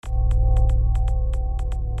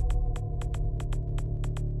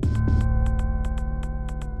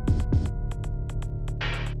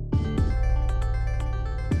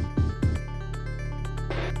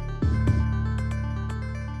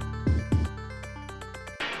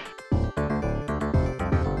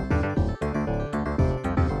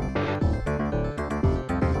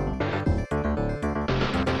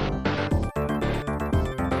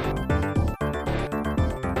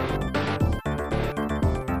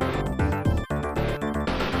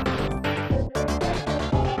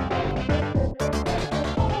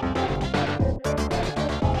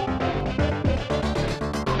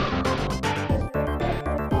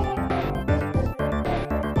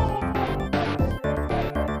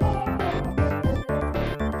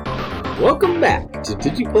Welcome back to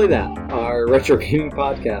Did You Play That? Our retro gaming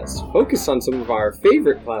podcast focused on some of our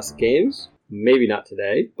favorite classic games. Maybe not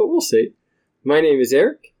today, but we'll see. My name is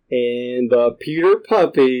Eric, and the Peter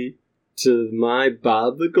Puppy to my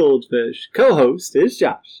Bob the Goldfish co-host is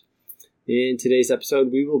Josh. In today's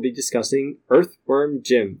episode, we will be discussing Earthworm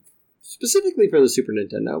Jim, specifically for the Super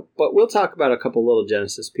Nintendo, but we'll talk about a couple little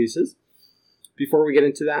Genesis pieces. Before we get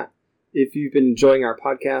into that, if you've been enjoying our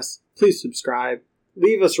podcast, please subscribe.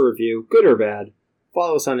 Leave us a review, good or bad.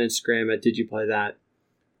 Follow us on Instagram at Did You Play That?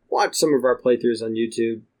 Watch some of our playthroughs on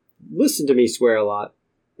YouTube. Listen to me swear a lot.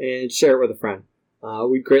 And share it with a friend.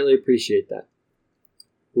 We'd greatly appreciate that.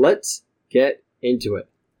 Let's get into it.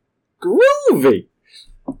 Groovy!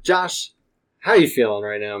 Josh, how you feeling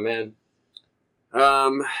right now, man?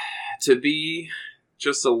 To be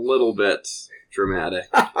just a little bit dramatic.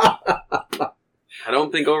 I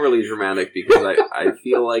don't think overly dramatic because I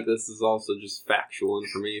feel like this is also just factual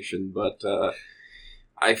information, but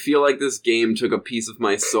I feel like this game took a piece of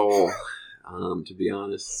my soul, to be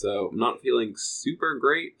honest. So I'm not feeling super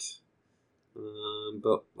great,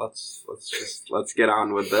 but let's get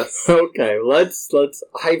on with this. Okay, let's.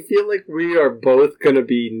 I feel like we are both going to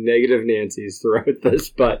be negative Nancy's throughout this,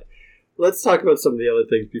 but let's talk about some of the other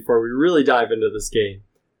things before we really dive into this game.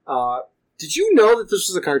 Did you know that this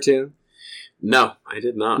was a cartoon? No, I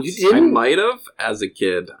did not. You didn't? I might have as a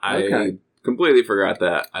kid. Okay. I completely forgot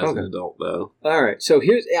that as an adult, though. All right. So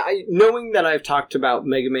here's knowing that I've talked about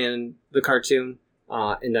Mega Man the cartoon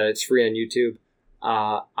and that it's free on YouTube.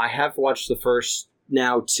 I have watched the first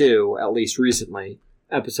two, at least recently,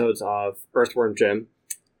 episodes of Earthworm Jim.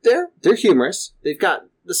 They're humorous. They've got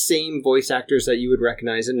the same voice actors that you would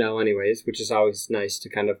recognize and know, anyways, which is always nice to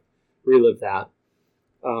kind of relive that.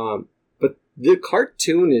 But the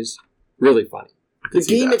cartoon is really funny. The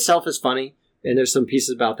game itself is funny, and there's some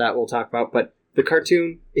pieces about that we'll talk about, but the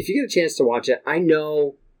cartoon, if you get a chance to watch it, I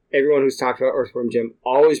know everyone who's talked about Earthworm Jim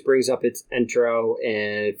always brings up its intro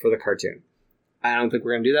and for the cartoon. I don't think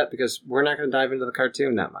we're going to do that because we're not going to dive into the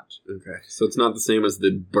cartoon that much. Okay, so it's not the same as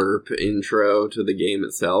the burp intro to the game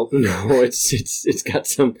itself? No, it's got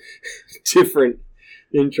some different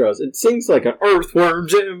intros. It sings like an Earthworm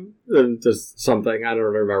Jim and just something. I don't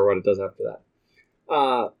remember what it does after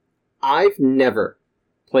that. I've never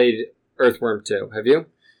played Earthworm 2. Have you?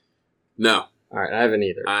 No. All right, I haven't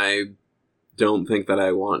either. I don't think that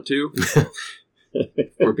I want to, if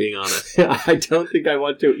we're being honest. I don't think I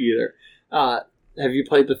want to either. Have you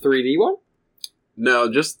played the 3D one?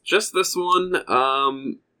 No, just this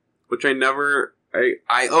one, which I never...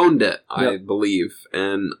 I owned it, I believe,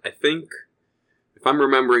 and I think, if I'm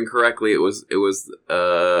remembering correctly, it was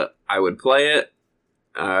I would play it,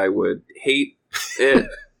 I would hate it,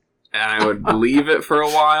 and I would leave it for a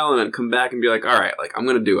while, and then come back and be like, all right, like, I'm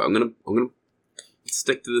going to do it. I'm going to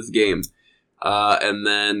stick to this game. And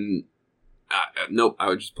then, nope, I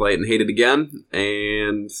would just play it and hate it again.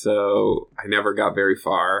 And so I never got very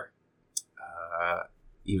far,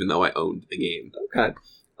 even though I owned the game. Okay.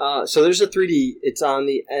 So there's a 3D. It's on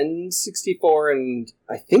the N64 and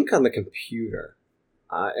I think on the computer.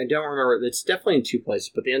 I don't remember. It's definitely in two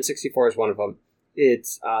places, but the N64 is one of them.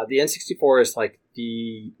 It's the N64 is like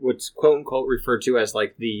what's quote unquote referred to as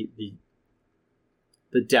like the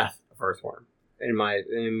death of Earthworm in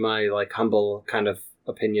my like humble kind of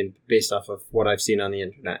opinion based off of what I've seen on the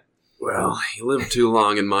internet. Well, you lived too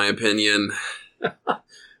long, in my opinion.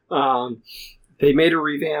 They made a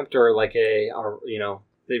revamped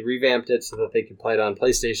they revamped it so that they could play it on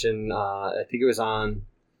PlayStation. I think it was on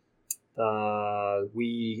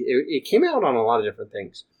Wii. It came out on a lot of different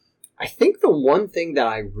things. I think the one thing that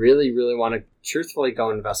I really, really want to truthfully go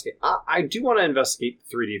and investigate, I do want to investigate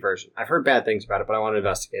the 3D version. I've heard bad things about it, but I want to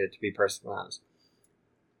investigate it, to be personally honest.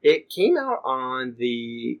 It came out on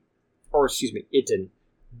it didn't.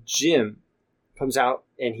 Jim comes out,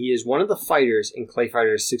 and he is one of the fighters in Clay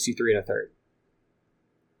Fighters 63 1/3.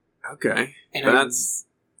 Okay. And that's...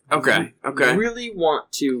 Okay. I really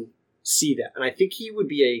want to see that, and I think he would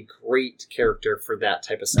be a great character for that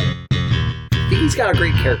type of setting. I think he's got a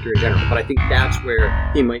great character in general, but I think that's where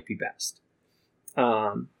he might be best.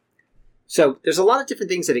 So there's a lot of different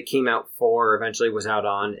things that it came out for, eventually was out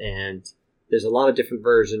on, and there's a lot of different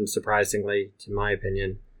versions, surprisingly, to my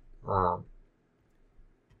opinion.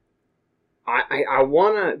 I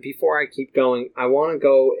want to, before I keep going, I want to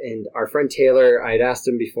go, and our friend Taylor, I had asked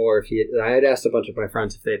him before, I had asked a bunch of my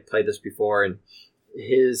friends if they had played this before, and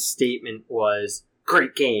his statement was,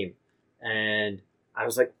 great game. And I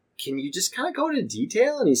was like, can you just kind of go into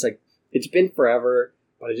detail? And he's like, it's been forever,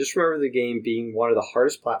 but I just remember the game being one of the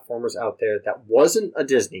hardest platformers out there that wasn't a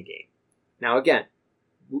Disney game. Now, again,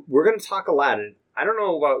 we're going to talk Aladdin. I don't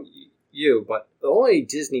know about you, but the only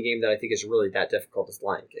Disney game that I think is really that difficult is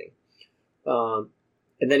Lion King.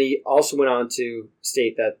 And then he also went on to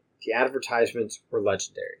state that the advertisements were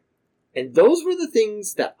legendary. And those were the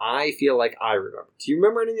things that I feel like I remember. Do you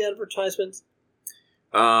remember any of the advertisements?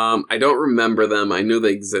 I don't remember them. I knew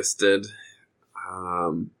they existed.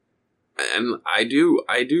 And I do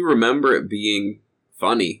remember it being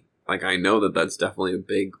funny. Like, I know that that's definitely a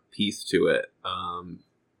big piece to it.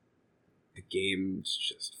 The game's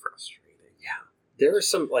just frustrating. Yeah. There are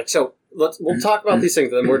some, so we'll talk about these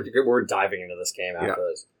things, and then we're diving into this game after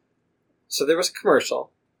this. So there was a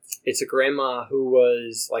commercial. It's a grandma who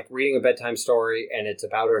was, reading a bedtime story, and it's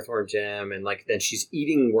about Earthworm Jim, and, then she's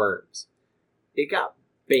eating worms. It got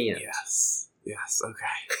banned. Yes,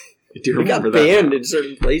 okay. I do remember that. It got banned in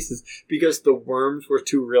certain places because the worms were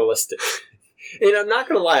too realistic. And I'm not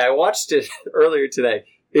going to lie, I watched it earlier today.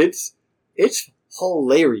 It's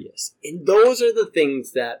hilarious. And those are the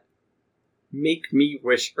things that make me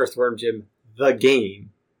wish Earthworm Jim, the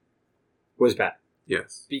game, was better.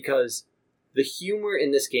 Yes. Because the humor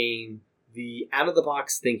in this game, the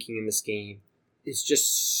out-of-the-box thinking in this game, is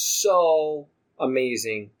just so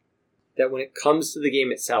amazing that when it comes to the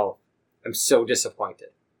game itself, I'm so disappointed.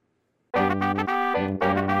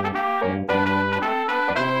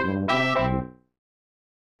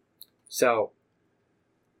 So,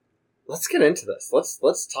 let's get into this.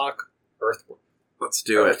 Let's talk Earthworm. Let's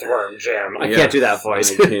do it. Earthworm Jim. I can't do that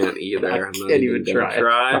voice. I can't either. I can't even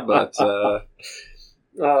try. But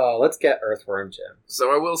let's get Earthworm Jim.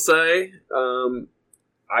 So I will say,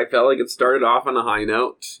 I felt like it started off on a high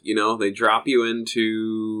note. You know, they drop you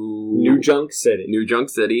into New Junk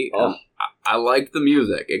City. Oh. I liked the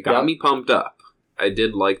music. It got me pumped up. I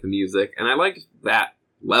did like the music, and I liked that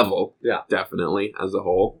level. Yeah, definitely as a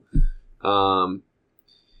whole.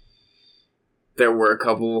 There were a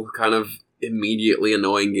couple kind of immediately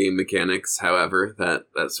annoying game mechanics, however,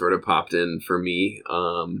 that sort of popped in for me.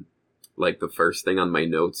 Like, the first thing on my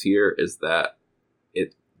notes here is that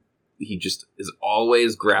he just is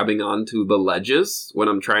always grabbing onto the ledges when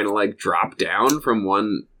I'm trying to, drop down from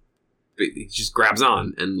one. He just grabs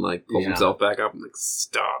on and, pulls himself back up. I'm like,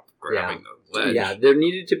 stop grabbing the ledge. Yeah, there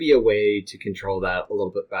needed to be a way to control that a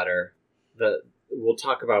little bit better. We'll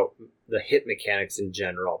talk about the hit mechanics in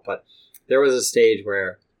general, but there was a stage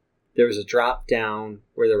where there was a drop down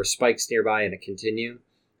where there were spikes nearby and a continue,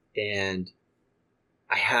 and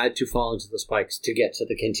I had to fall into the spikes to get to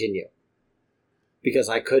the continue because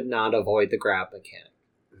I could not avoid the grab mechanic.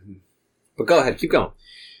 Mm-hmm. But go ahead, keep going.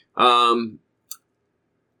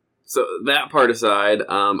 So that part aside,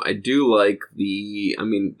 I do like the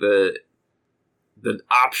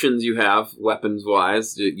options you have weapons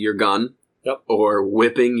wise. Your gun, or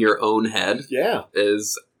whipping your own head,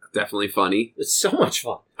 is definitely funny. It's so much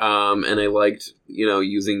fun. And I liked,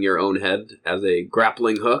 using your own head as a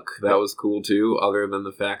grappling hook. That was cool too. Other than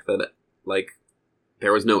the fact that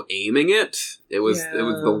there was no aiming it. It was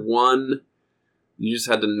the one. You just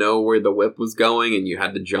had to know where the whip was going, and you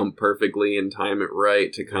had to jump perfectly and time it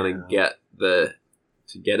right to kind of get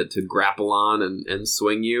it to grapple on and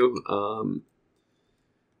swing you.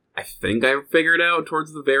 I think I figured out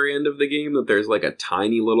towards the very end of the game that there's a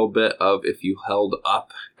tiny little bit of, if you held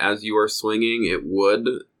up as you were swinging, it would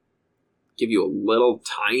give you a little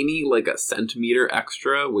tiny, a centimeter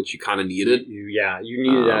extra, which you kind of needed. You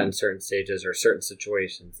needed that in certain stages or certain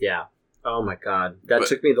situations. Yeah. Oh my god, that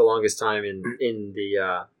took me the longest time in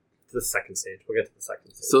the second stage. We'll get to the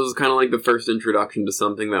second stage. So this is kind of like the first introduction to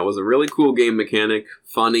something that was a really cool game mechanic,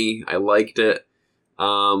 funny. I liked it,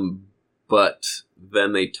 but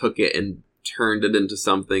then they took it and turned it into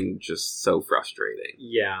something just so frustrating.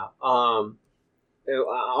 Yeah, I'll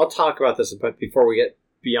talk about this, but before we get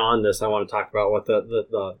beyond this, I want to talk about what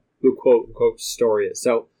the quote unquote story is.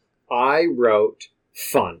 So I wrote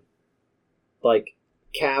fun,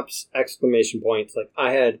 caps, exclamation points.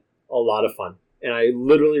 I had a lot of fun. And I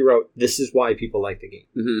literally wrote, this is why people like the game.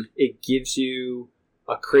 Mm-hmm. It gives you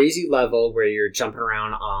a crazy level where you're jumping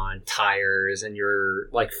around on tires and you're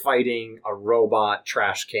fighting a robot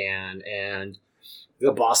trash can, and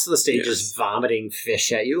the boss of the stage is vomiting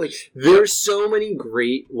fish at you. There's so many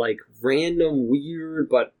great, random, weird,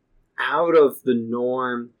 but out of the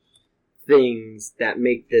norm things that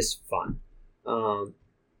make this fun.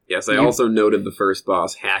 Yes, I also noted the first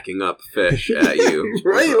boss hacking up fish at you.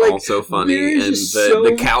 Right, also funny. And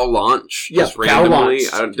the cow launch, just randomly.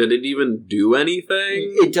 Did it even do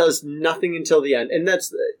anything? It does nothing until the end. And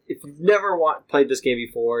that's, if you've never played this game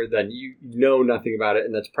before, then you know nothing about it.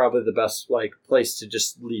 And that's probably the best place to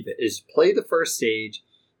just leave it, is play the first stage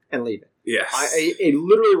and leave it. Yes. I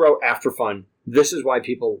literally wrote after fun, this is why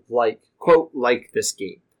people like this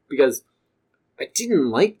game. because I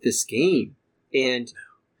didn't like this game. And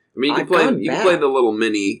I mean, you can play the little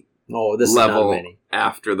mini level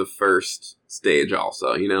after the first stage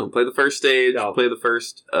also. You know, play the first stage, play the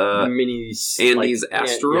first mini Andy's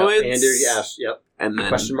Asteroids. Yep. And then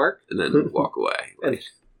question mark? And then walk away.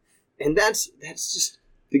 And that's just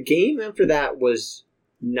the game after that was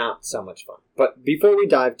not so much fun. But before we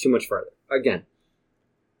dive too much further, again,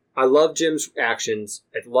 I love Jim's actions.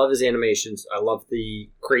 I love his animations. I love the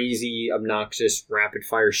crazy, obnoxious,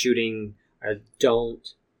 rapid-fire shooting. I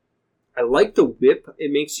like the whip.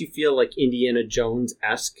 It makes you feel like Indiana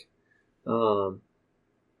Jones-esque. I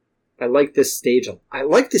like this stage. I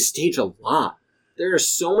like this stage a lot. There are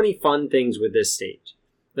so many fun things with this stage.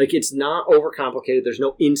 Like, it's not overcomplicated. There's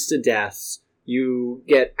no insta-deaths. You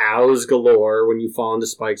get owls galore when you fall into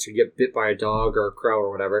spikes or you get bit by a dog or a crow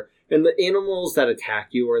or whatever. And the animals that attack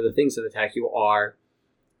you or the things that attack you are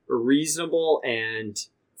reasonable and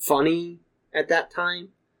funny at that time.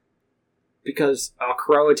 Because a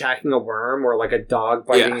crow attacking a worm or like a dog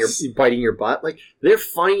biting your butt, like, they're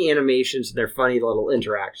funny animations. They're funny little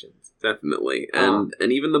interactions. Definitely. And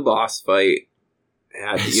even the boss fight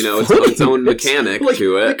had, its own mechanic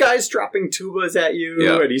to it. The guy's dropping tubas at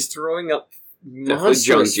you and he's throwing up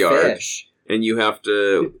monstrous fish. And you have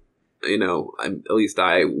to, at least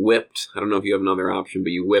I whipped, I don't know if you have another option,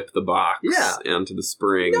 but you whip the box onto the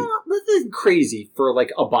spring. No, this is crazy for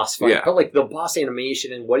like a boss fight. Yeah. But like the boss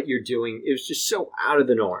animation and what you're doing, it was just so out of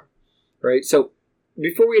the norm. Right? So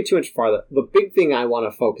before we get too much farther, the big thing I want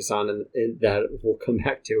to focus on and that we'll come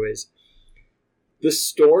back to is the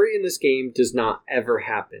story in this game does not ever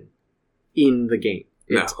happen in the game.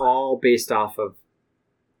 It's all based off of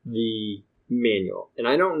the manual. And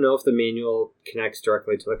I don't know if the manual connects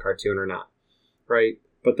directly to the cartoon or not, right?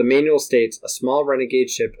 But the manual states, a small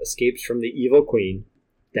renegade ship escapes from the evil queen.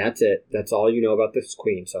 That's it. That's all you know about this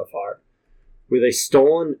queen so far. With a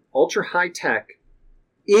stolen, ultra-high-tech,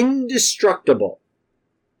 indestructible.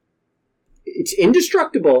 It's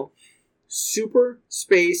indestructible super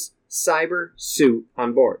space cyber suit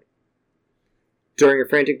on board. During a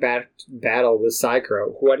frantic battle with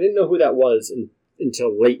Psychro, who I didn't know who that was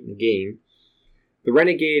until late in the game, the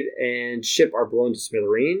renegade and ship are blown to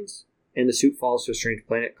smithereens, and the suit falls to a strange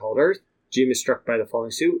planet called Earth. Jim is struck by the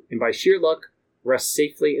falling suit, and by sheer luck, rests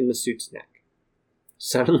safely in the suit's neck.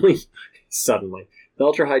 Suddenly, the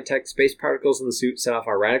ultra-high-tech space particles in the suit set off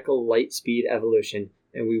a radical light-speed evolution,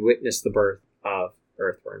 and we witness the birth of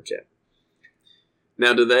Earthworm Jim.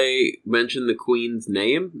 Now, do they mention the queen's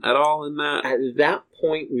name at all in that? At that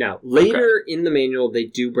point, no. Later in the manual, they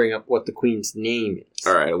do bring up what the queen's name is.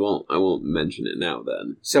 All right, I won't mention it now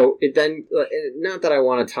then. So it then, not that I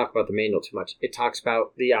want to talk about the manual too much. It talks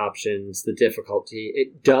about the options, the difficulty.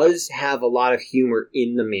 It does have a lot of humor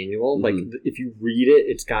in the manual. Mm-hmm. Like if you read it,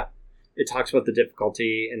 it talks about the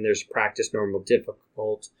difficulty, and there's practice, normal,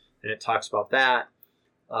 difficult, and it talks about that.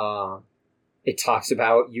 It talks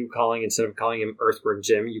about you instead of calling him Earthworm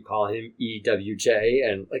Jim, you call him EWJ,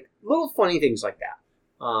 and like little funny things like that.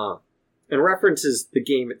 And references the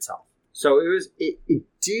game itself. So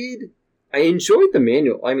I enjoyed the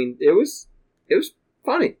manual. I mean, it was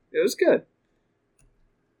funny. It was good.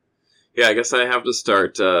 Yeah, I guess I have to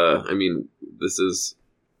start,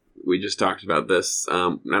 we just talked about this,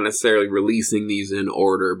 not necessarily releasing these in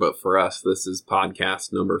order, but for us, this is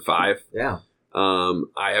podcast number 5. Yeah.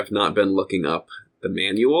 I have not been looking up the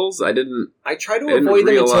manuals. I try to avoid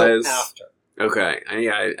them until after. Okay.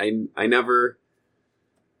 I never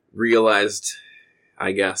realized,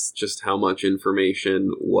 I guess, just how much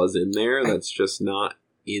information was in there that's just not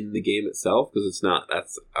in the game itself, because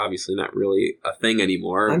that's obviously not really a thing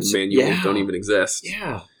anymore. Manuals don't even exist.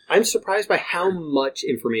 Yeah. I'm surprised by how much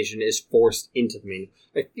information is forced into the manual.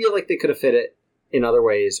 I feel like they could have fit it in other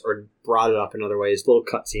ways or brought it up in other ways, little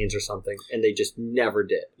cutscenes or something, and they just never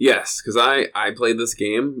did. Yes, because I played this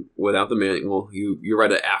game without the manual. You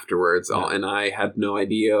read it afterwards, and I had no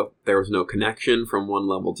idea. There was no connection from one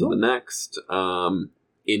level to the next.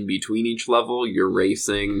 In between each level, you're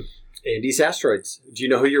racing Andy's Asteroids. Do you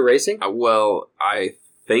know who you're racing? Well, I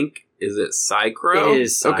think... Is it Psychro? It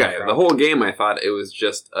is Psychro. Okay, the whole game I thought it was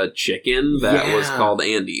just a chicken that was called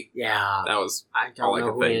Andy. Yeah. That was I don't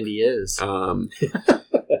know who Andy is. And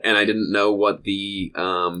I didn't know what the...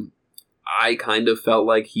 I kind of felt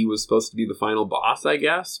like he was supposed to be the final boss, I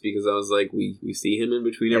guess, because I was like, we see him in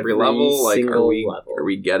between every level. Like, are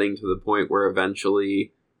we getting to the point where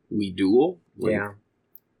eventually we duel? Like, yeah.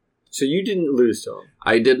 So you didn't lose to him.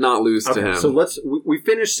 I did not lose to him. So we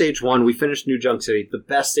finished stage 1. We finished New Junk City, the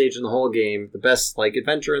best stage in the whole game, the best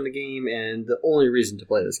adventure in the game, and the only reason to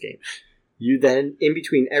play this game. You then, in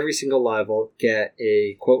between every single level, get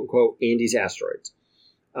a quote-unquote Andy's Asteroids.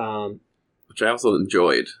 Which I also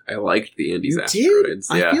enjoyed. I liked the Andy's You Asteroids.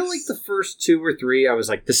 did? I feel like the first 2 or 3, I was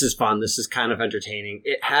like, this is fun. This is kind of entertaining.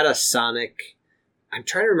 It had a Sonic... I'm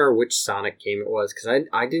trying to remember which Sonic game it was, because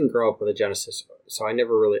I didn't grow up with a Genesis, so I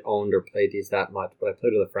never really owned or played these that much, but I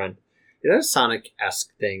played with a friend. It had a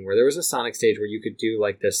Sonic-esque thing, where there was a Sonic stage where you could do,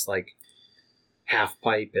 like, this, like, half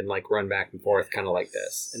pipe and, like, run back and forth, kind of like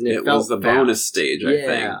this. And it was the bonus stage, I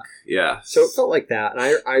think. Yeah. So it felt like that, and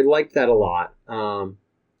I liked that a lot.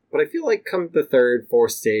 But I feel like come the 3rd,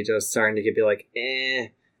 4th stage, I was starting to be like, eh.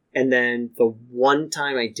 And then the one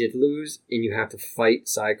time I did lose, and you have to fight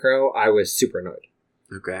Psycho, I was super annoyed.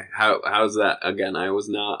 Okay. How's that? Again, I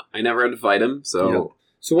never had to fight him, so... You know,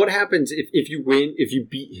 so what happens if you win, if you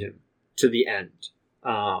beat him to the end?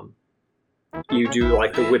 You do,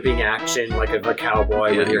 like, the whipping action, like a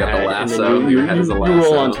cowboy with your head, lasso, and then your head is a lasso. You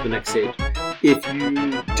roll on to the next stage. If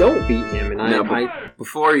you don't beat him, and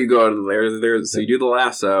before you go to there, so you do the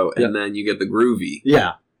lasso, and then you get the groovy.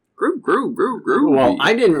 Yeah. Groovy. Well,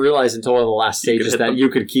 I didn't realize until the last stages that you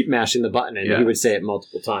could keep mashing the button, and he would say it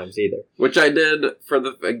multiple times either. Which I did for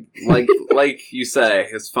the like you say,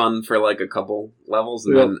 it's fun for like a couple levels,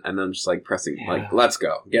 and then just like pressing like let's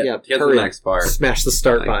go get to the next part, smash the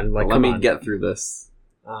start button. Like let me get through this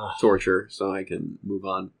torture so I can move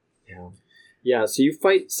on. Yeah. So you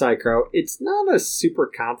fight Psycho. It's not a super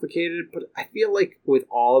complicated, but I feel like with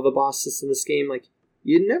all of the bosses in this game, like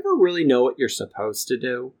you never really know what you're supposed to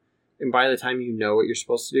do. And by the time you know what you're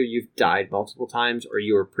supposed to do, you've died multiple times or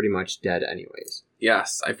you were pretty much dead anyways.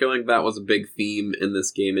 Yes, I feel like that was a big theme in this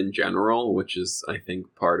game in general, which is, I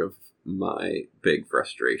think, part of my big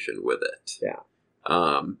frustration with it. Yeah.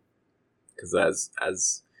 Because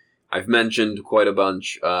as I've mentioned quite a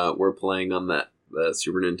bunch, we're playing on the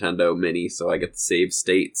Super Nintendo Mini, so I get the save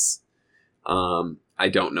states. I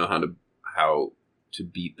don't know how to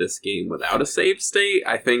beat this game without a save state.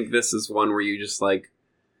 I think this is one where you just like...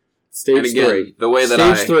 Stage 3. The way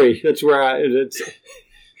that Stage 3. That's where it's...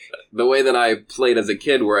 The way that I played as a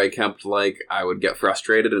kid, where I kept, like, I would get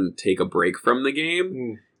frustrated and take a break from the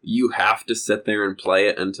game, you have to sit there and play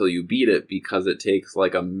it until you beat it, because it takes,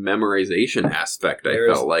 like, a memorization aspect, I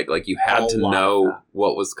felt like. Like, you had to know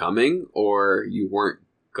what was coming, or you weren't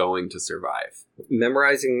going to survive.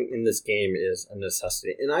 Memorizing in this game is a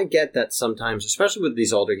necessity. And I get that sometimes, especially with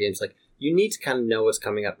these older games, like, you need to kind of know what's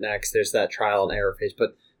coming up next. There's that trial and error phase,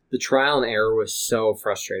 but the trial and error was so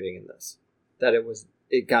frustrating in this that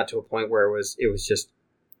it got to a point where it was just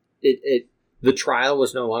the trial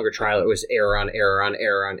was no longer trial. It was error on error on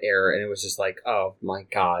error on error. And it was just like, oh my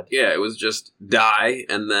God. Yeah. It was just die.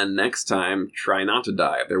 And then next time try not to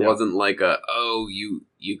die. There wasn't like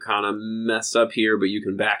you kind of messed up here, but you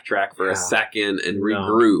can backtrack for a second and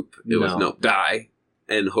regroup. It was die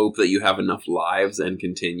and hope that you have enough lives and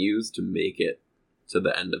continues to make it to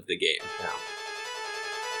the end of the game. Yeah.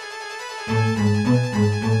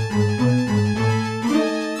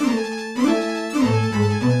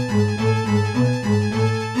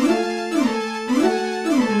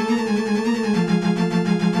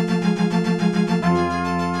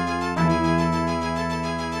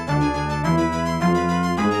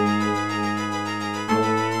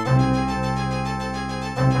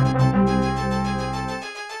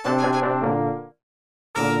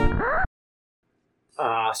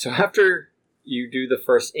 So after you do the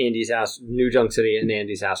first New Junk City and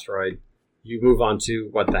Andy's Asteroid, you move on to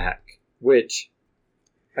What the Heck, which,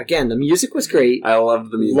 again, the music was great. I love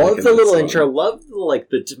the music. Love the little intro. Love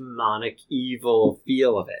the demonic, evil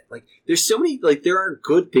feel of it. Like, there's so many, like, there are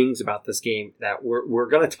good things about this game that we're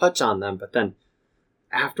going to touch on them, but then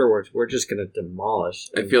afterwards, we're just going to demolish.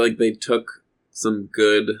 I feel like they took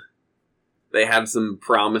they had some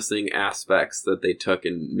promising aspects that they took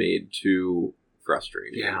and made too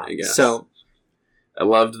frustrating, I guess. So, I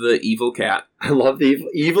loved the evil cat. I love the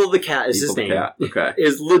evil the cat is his name. Cat. Okay.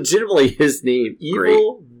 Is legitimately his name.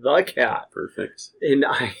 Evil the cat. Perfect. And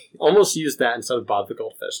I almost used that instead of Bob the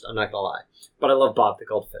Goldfish. I'm not going to lie. But I love Bob the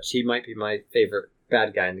Goldfish. He might be my favorite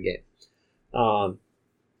bad guy in the game.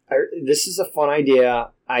 This is a fun idea.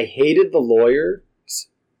 I hated the lawyers.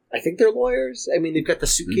 I think they're lawyers. I mean, they've got the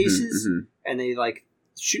suitcases and they like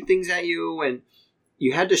shoot things at you, and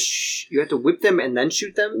you had to whip them and then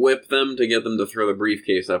shoot them. Whip them to get them to throw the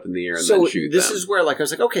briefcase up in the air and then shoot them. This is where, like, I was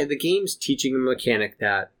like, okay, the game's teaching a mechanic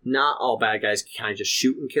that not all bad guys can kind of just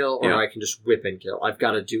shoot and kill, or I can just whip and kill. I've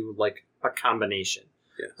got to do, like, a combination.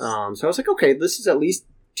 Yes. So I was like, okay, this is at least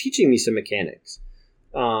teaching me some mechanics.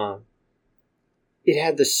 It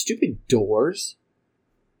had the stupid doors.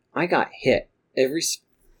 I got hit every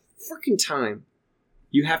freaking time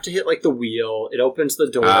You have to hit like the wheel. It opens the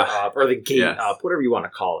door up or the gate up, whatever you want to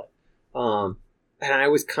call it. And I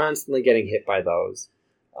was constantly getting hit by those.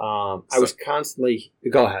 I was constantly...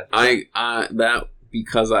 Go ahead.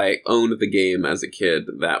 Because I owned the game as a kid,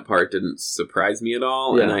 that part didn't surprise me at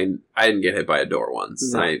all, and I didn't get hit by a door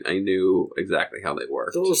once. No. I knew exactly how they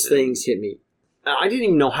worked. Those things hit me. I didn't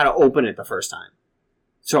even know how to open it the first time.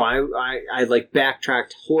 So I like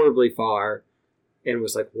backtracked horribly far and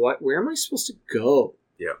was like, what? Where am I supposed to go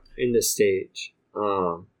in this stage?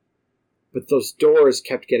 But those doors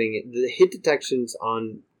kept getting... The hit detections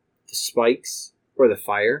on the spikes or the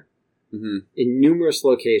fire in numerous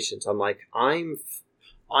locations. I'm like, I'm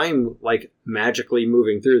like magically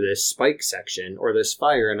moving through this spike section or this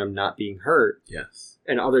fire and I'm not being hurt. Yes.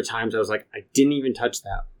 And other times I was like, I didn't even touch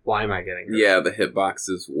that. Why am I getting hurt? Yeah, the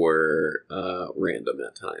hitboxes were random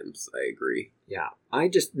at times. I agree. Yeah.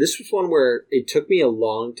 This was one where it took me a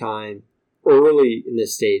long time early in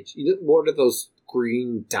this stage. What are those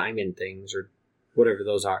green diamond things or whatever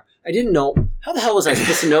those are? I didn't know. How the hell was I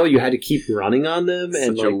supposed to know you had to keep running on them? Such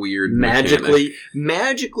and a weird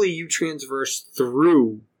magically you transverse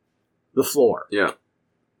through the floor. Yeah.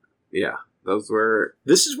 Yeah. Those were...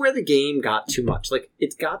 This is where the game got too much. Like,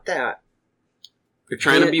 it's got that... They're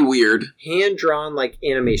trying to be weird. Hand-drawn, like,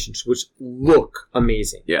 animations, which look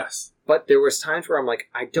amazing. Yes. But there was times where I'm like,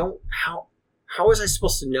 I don't... How was I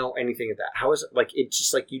supposed to know anything of that? How is it... Like, it's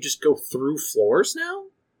just like, you just go through floors now?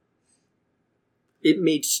 It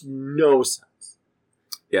made no sense.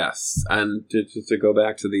 Yes, and to go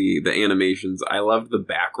back to the animations, I loved the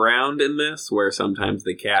background in this, where sometimes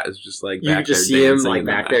the cat is just like back there dancing. You just see him like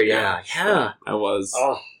back there, yeah. That was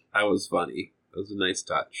funny. That was a nice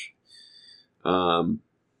touch. There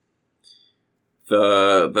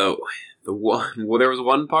was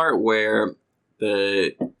one part where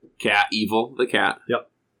the cat, the cat,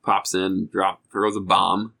 pops in, throws a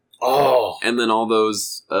bomb. Oh. And then all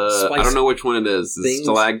those, I don't know which one it is. The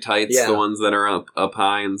stalactites, the ones that are up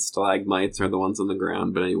high, and stalagmites are the ones on the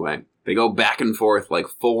ground. But anyway, they go back and forth like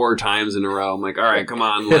 4 times in a row. I'm like, all right, come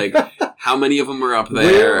on. Like, how many of them are up there?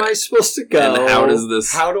 Where am I supposed to go? And how does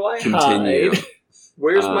this continue? Hide?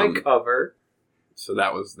 Where's my cover? So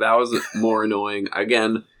that was more annoying.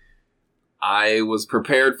 Again, I was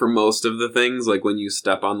prepared for most of the things, like when you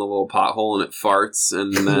step on the little pothole and it farts,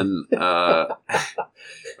 and then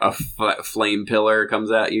a flame pillar comes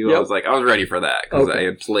at you. Yep. I was ready for that because I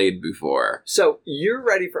had played before. So you're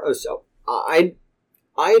ready for... So I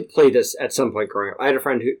had played this at some point growing up. I had a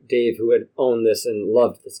friend, Dave, who had owned this and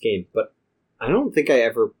loved this game, but I don't think I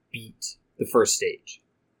ever beat the first stage.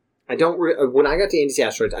 When I got to Andy's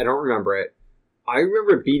Asteroids, I don't remember it. I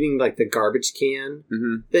remember beating like the garbage can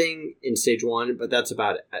thing in stage 1, but that's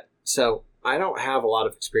about it. So I don't have a lot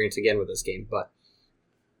of experience again with this game, but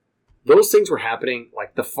those things were happening,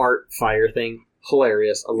 like the fart fire thing.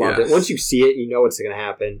 Hilarious. I loved it. Once you see it, you know what's going to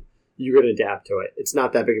happen. You're going to adapt to it. It's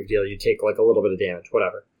not that big of a deal. You take like a little bit of damage,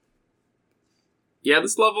 whatever. Yeah,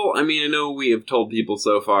 this level, I mean, I know we have told people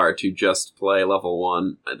so far to just play level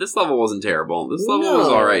 1. This level wasn't terrible. This level was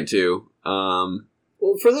alright too.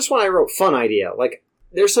 Well, for this one, I wrote fun idea. Like,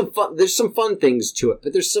 there's some fun things to it,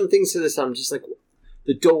 but there's some things to this I'm just like,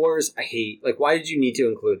 the doors, I hate. Like, why did you need to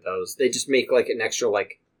include those? They just make like an extra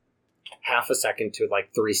like half a second to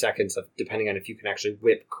like 3 seconds of, depending on if you can actually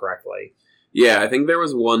whip correctly. Yeah, I think there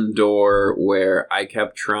was one door where I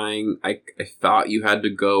kept trying. I thought you had to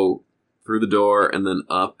go through the door and then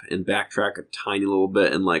up and backtrack a tiny little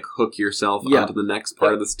bit and like hook yourself onto the next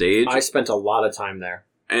part of the stage. I spent a lot of time there.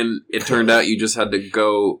 And it turned out you just had to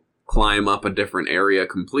go climb up a different area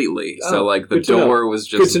completely. So, like, the door was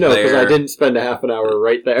just good to know, because I didn't spend a half an hour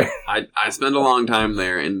right there. I spent a long time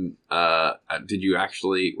there, and were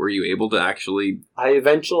you able to actually I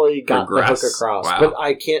eventually got progress? The hook across, but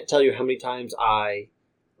I can't tell you how many times I,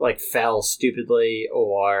 like, fell stupidly,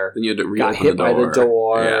 or then you had to got hit by the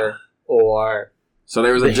door, or so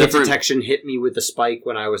there was hit detection hit me with the spike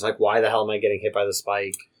when I was like, why the hell am I getting hit by the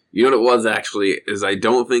spike? You know what it was, actually, is I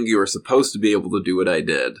don't think you were supposed to be able to do what I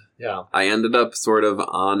did. Yeah. I ended up sort of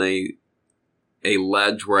on a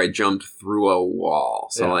ledge where I jumped through a wall.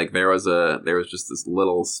 So, like, there was just this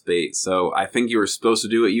little space. So, I think you were supposed to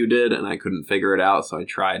do what you did, and I couldn't figure it out, so I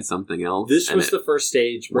tried something else. This was the first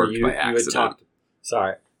stage where you had talked...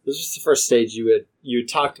 Sorry. This was the first stage you had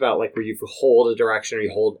talked about, like, where you hold a direction or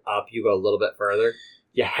you hold up, you go a little bit further.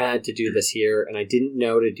 You had to do this here, and I didn't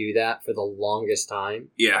know to do that for the longest time.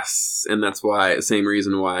 Yes, and that's why, same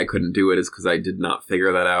reason why I couldn't do it is because I did not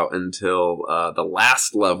figure that out until the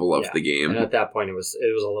last level of the game. And at that point, it was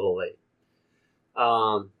a little late.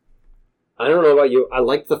 I don't know about you. I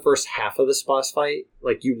liked the first half of this boss fight.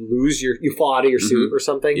 Like, you fall out of your suit or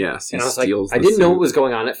something. Yes, and I was like, I didn't know what was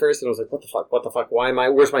going on at first, and I was like, what the fuck?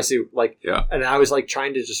 Where's my suit? Like, and I was like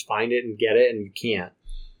trying to just find it and get it, and you can't.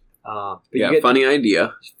 But funny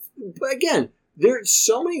idea. But again, there's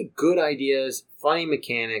so many good ideas, funny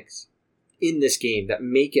mechanics in this game that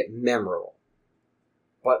make it memorable.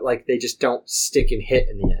 But, like, they just don't stick and hit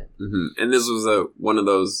in the end. Mm-hmm. And this was one of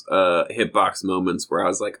those hitbox moments where I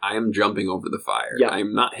was like, I am jumping over the fire. Yep.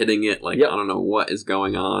 I'm not hitting it. Like, I don't know what is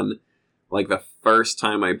going on. Like, the first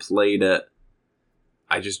time I played it,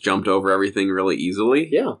 I just jumped over everything really easily.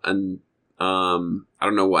 Yeah. And I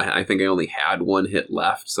don't know what. I think I only had one hit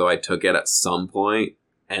left, so I took it at some point,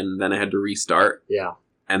 and then I had to restart. Yeah.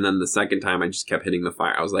 And then the second time, I just kept hitting the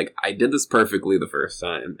fire. I was like, I did this perfectly the first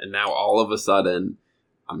time, and now all of a sudden,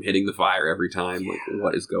 I'm hitting the fire every time. Like,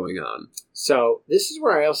 what is going on? So this is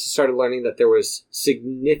where I also started learning that there was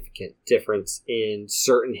significant difference in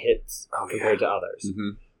certain hits compared to others.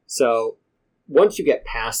 Mm-hmm. So once you get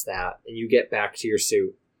past that and you get back to your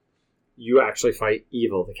suit, you actually fight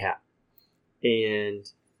Evil the cat. And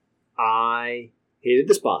I hated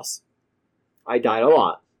this boss. I died a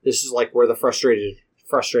lot. This is like where the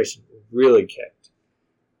frustration really kicked.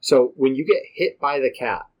 So when you get hit by the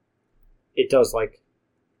cat, it does like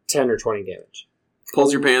 10 or 20 damage.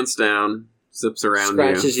 Pulls your pants down, zips around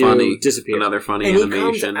scratches you, funny, disappears. Another funny and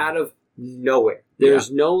animation. He comes out of nowhere.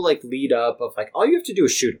 There's no like lead up of like, all you have to do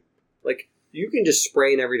is shoot him. Like, you can just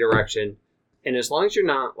spray in every direction, and as long as you're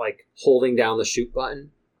not like holding down the shoot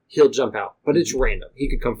button, he'll jump out. But it's random. He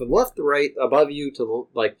could come from the left to right, above you to the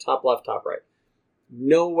like top left, top right.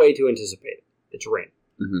 No way to anticipate it. It's random.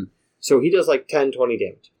 Mm-hmm. So he does like 10, 20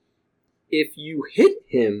 damage. If you hit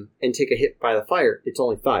him and take a hit by the fire, it's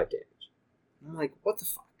only 5 damage. I'm like, what the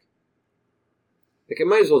fuck? Like, I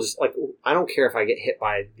might as well just, like, I don't care if I get hit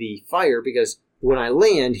by the fire, because when I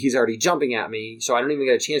land, he's already jumping at me, so I don't even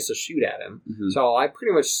get a chance to shoot at him. Mm-hmm. So I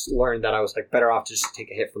pretty much learned that I was, like, better off to just take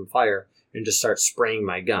a hit from fire and just start spraying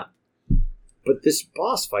my gun. But this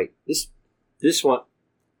boss fight, this one,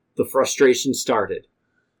 the frustration started.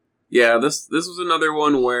 Yeah, this was another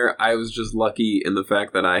one where I was just lucky in the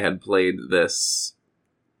fact that I had played this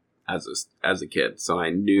as a kid, so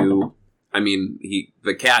I knew. I mean,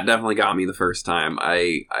 the cat definitely got me the first time.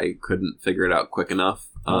 I couldn't figure it out quick enough,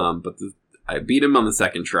 but I beat him on the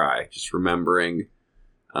second try. Just remembering,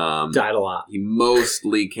 died a lot. He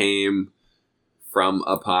mostly came from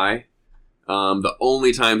up high. The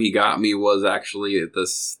only time he got me was actually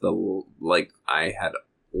I had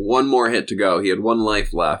one more hit to go. He had 1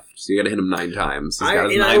 life left, so you got to hit him 9 times. He's got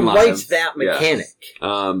his 9 lives. I liked that mechanic.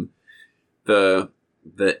 Yeah.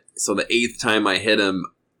 So the 8th time I hit him,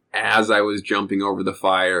 as I was jumping over the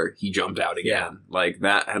fire, he jumped out again. Yeah. Like,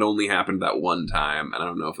 that had only happened that one time, and I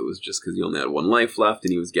don't know if it was just because he only had 1 life left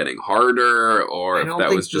and he was getting harder, or if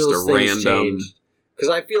that was just a random. Because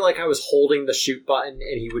I feel like I was holding the shoot button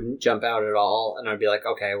and he wouldn't jump out at all, and I'd be like,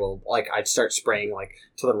 okay, well, like, I'd start spraying like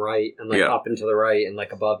to the right and like up and to the right and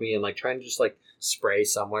like above me and like trying to just like spray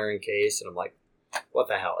somewhere in case, and I'm like, what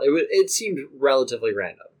the hell? It seemed relatively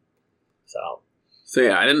random. So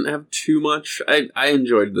yeah, I didn't have too much. I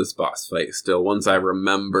enjoyed this boss fight still once I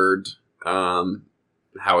remembered how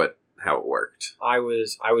it worked. I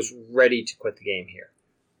was ready to quit the game here.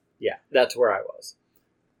 Yeah, that's where I was.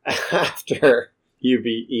 After you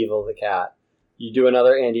beat Evil the cat, you do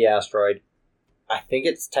another anti-asteroid. I think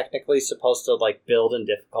it's technically supposed to like build in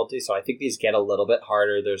difficulty, so I think these get a little bit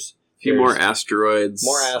harder. There's a few more asteroids.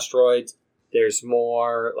 There's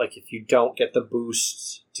more, like, if you don't get the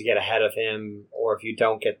boosts to get ahead of him, or if you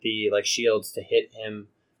don't get the, like, shields to hit him,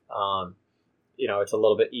 it's a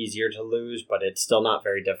little bit easier to lose, but it's still not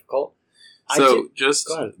very difficult. So,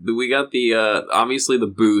 we got the, obviously the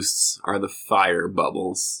boosts are the fire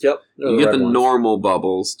bubbles. Yep. You get the normal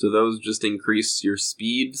bubbles. Do those just increase your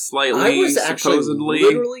speed slightly, I was supposedly?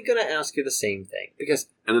 actually literally going to ask you the same thing, because...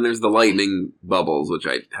 And then there's the lightning bubbles, which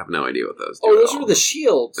I have no idea what those do. Oh, those are the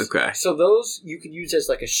shields. Okay. So those you could use as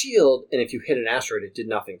like a shield, and if you hit an asteroid, it did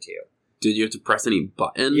nothing to you. Did you have to press any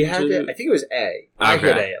button? You had to. I think it was A. I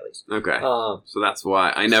hit A at least. Okay. So that's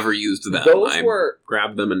why I never used them. I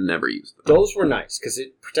grabbed them and never used them. Those were nice because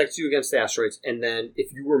it protects you against the asteroids. And then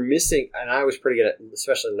if you were missing, and I was pretty good at,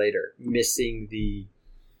 especially later, missing the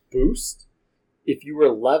boost. If you were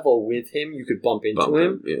level with him, you could bump into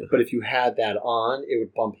him. Yeah. But if you had that on, it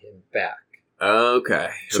would bump him back. Okay.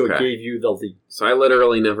 So it gave you the lead. So I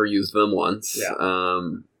literally never used them once. Yeah.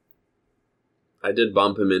 I did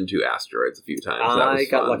bump him into asteroids a few times. I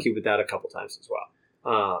got lucky with that a couple times as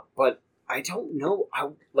well. But I don't know.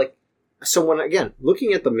 So when, again,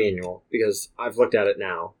 looking at the manual, because I've looked at it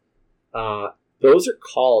now, Those are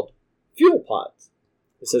called fuel pods.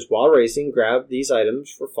 It says, while racing, grab these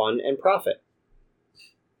items for fun and profit.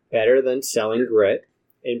 Better than selling grit,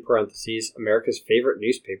 in parentheses, America's favorite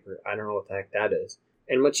newspaper. I don't know what the heck that is.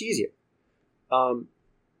 And much easier.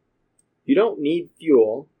 You don't need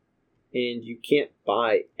fuel, and you can't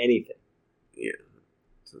buy anything. Yeah.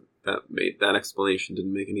 So that explanation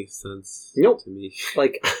didn't make any sense to me.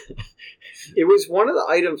 Like, it was one of the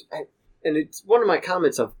items, and it's one of my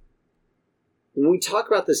comments of, when we talk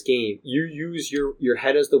about this game, you use your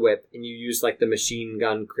head as the whip, and you use like the machine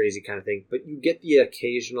gun crazy kind of thing, but you get the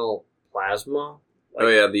occasional plasma.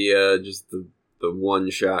 Like, just the one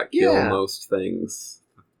shot kill most things.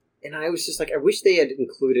 And I was just like, I wish they had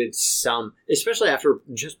included some, especially after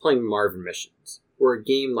just playing Marvin missions, where a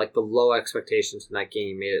game like the low expectations in that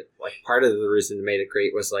game made it, like, part of the reason it made it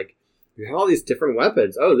great was like, you have all these different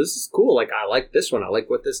weapons. Oh, this is cool. Like, I like this one. I like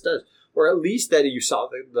what this does. Or at least that you saw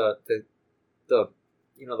the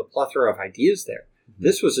plethora of ideas there. Mm-hmm.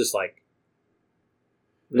 This was just like,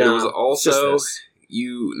 no. There was also,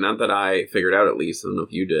 not that I figured out, at least, I don't know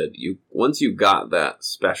if you did, once you got that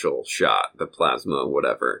special shot, the plasma,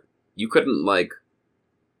 whatever, you couldn't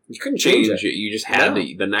change it. You just had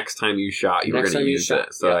to, the next time you shot, you were going to use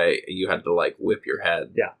it. So you had to, like, whip your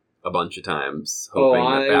head a bunch of times,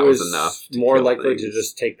 hoping that was enough. More likely to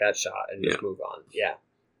just take that shot and just move on. Yeah.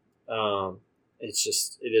 It's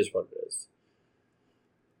just, it is what it is.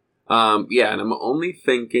 And I'm only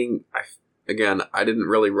thinking, I didn't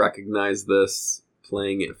really recognize this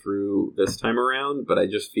playing it through this time around, but I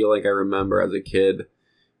just feel like I remember as a kid,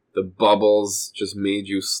 the bubbles just made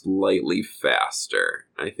you slightly faster.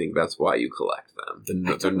 I think that's why you collect them.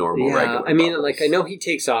 The normal regular I mean, bubbles. like, I know he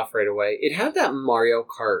takes off right away. It had that Mario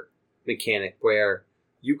Kart mechanic where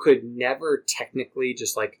you could never technically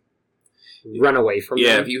just, like, run away from them.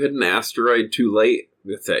 Yeah, if you hit an asteroid too late,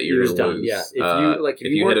 that's it. You're going to lose. Yeah, if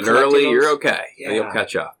you hit it early, you're okay. Yeah. You'll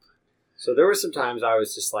catch up. So there were some times I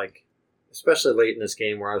was just like, especially late in this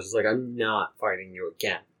game, where I was just like, I'm not fighting you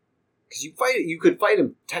again. Because you could fight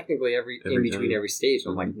him technically in between every stage.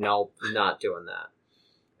 I'm like, no, I'm not doing that.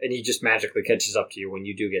 And he just magically catches up to you when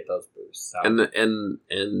you do get those boosts. So.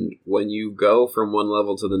 And when you go from one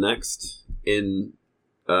level to the next in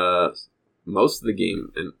most of the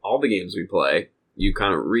game, in all the games we play, you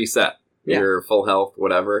kind of reset your full health,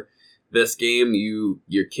 whatever. This game,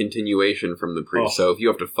 your continuation from the pre. So if you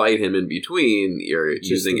have to fight him in between, you're just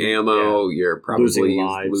using ammo. You're probably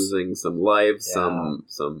losing some lives,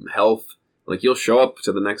 some health. Like, you'll show up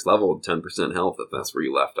to the next level with 10% health if that's where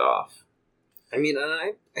you left off. I mean,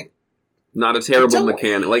 not a terrible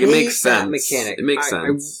mechanic. Like, it makes sense. Mechanic. It makes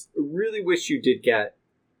sense. I really wish you did get.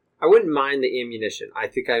 I wouldn't mind the ammunition. I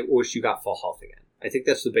think I wish you got full health again. I think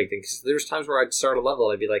that's the big thing, because there's times where I'd start a level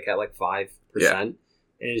and I'd be like at like 5%.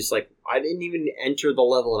 And it's like, I didn't even enter the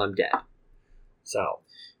level and I'm dead. So.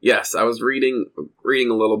 Yes, I was reading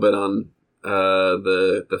a little bit on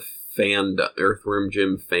the fandom, Earthworm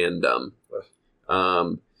Jim fandom.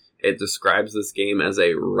 It describes this game as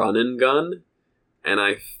a run and gun. And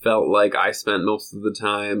I felt like I spent most of the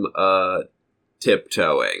time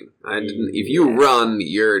tiptoeing. If you run,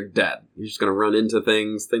 you're dead. You're just going to run into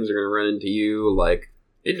things. Things are going to run into you. Like,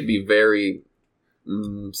 it'd be very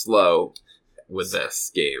slow with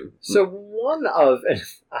this game. So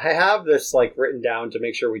I have this like written down to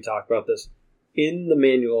make sure we talk about this. In the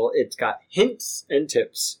manual, it's got hints and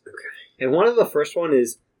tips. Okay. And one of the first one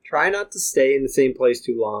is, try not to stay in the same place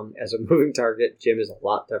too long. As a moving target, Jim is a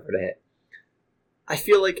lot tougher to hit. I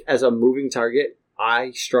feel like as a moving target,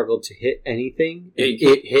 I struggled to hit anything.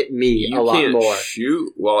 It hit me a lot more. You can't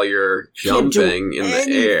shoot while you're jumping in the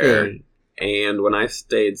air. And when I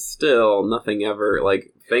stayed still, nothing ever,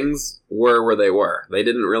 like, things were where they were. They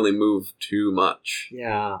didn't really move too much.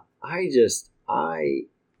 Yeah, I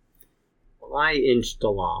inched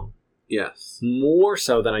along. Yes. More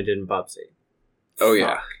so than I did in Bubsy. Oh,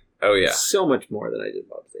 yeah. Fuck. Oh, yeah. So much more than I did in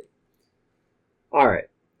Bubsy. All right.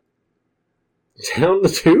 Down the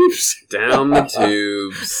tubes? Down the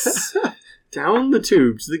tubes. Down the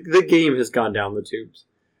tubes. The game has gone down the tubes.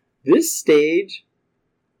 This stage...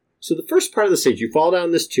 So the first part of the stage, you fall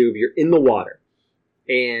down this tube, you're in the water.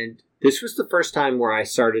 And this was the first time where I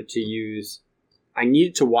started to use... I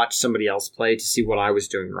needed to watch somebody else play to see what I was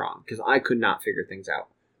doing wrong, because I could not figure things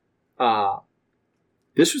out.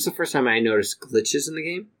 This was the first time I noticed glitches in the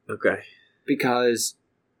game. Okay. Because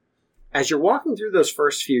as you're walking through those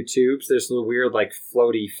first few tubes, there's the weird, like,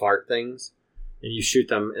 floaty fart things. And you shoot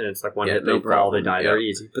them, and it's like one hit, they fall, they die, they're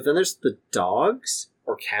easy. But then there's the dogs...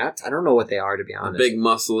 or cats. I don't know what they are, to be honest. Big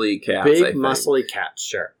muscly cats, Big muscly cats,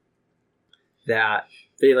 sure. That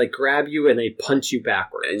They like grab you and they punch you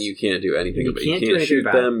backwards. And you can't do anything about it. You do can't anything shoot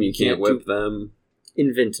about it. them. You can't whip them.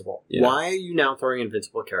 Invincible. Yes. Why are you now throwing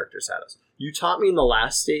invincible characters at us? You taught me in the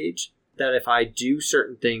last stage that if I do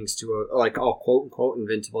certain things to a quote unquote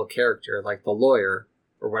invincible character, like the lawyer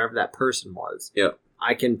or whatever that person was, yep,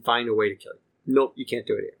 I can find a way to kill you. Nope, you can't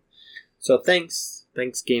do it here. So thanks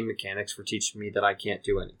game mechanics for teaching me that I can't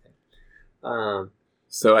do anything.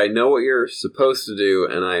 So I know what you're supposed to do,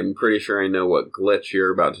 and I'm pretty sure I know what glitch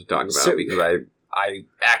you're about to talk about because I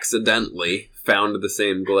accidentally found the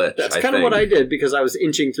same glitch. That's kind of what I did because I was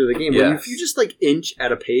inching through the game. Yes. But if you just like inch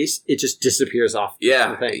at a pace, it just disappears off.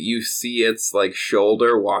 Yeah, the thing. You see its like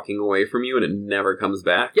shoulder walking away from you, and it never comes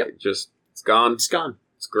back. Yep, it's gone. It's gone.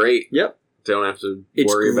 It's great. Yep, don't have to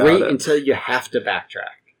it's worry about great it until you have to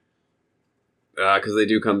backtrack. Because they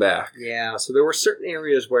do come back. Yeah, so there were certain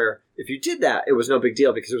areas where if you did that, it was no big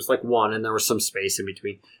deal because it was like one and there was some space in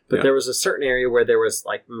between. But there was a certain area where there was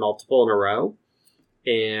like multiple in a row.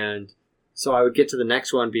 And so I would get to the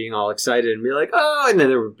next one being all excited and be like, oh, and then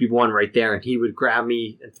there would be one right there and he would grab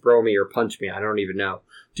me and throw me or punch me. I don't even know.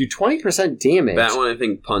 Do 20% damage. That one I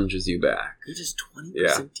think punches you back. He does 20%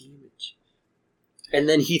 damage. And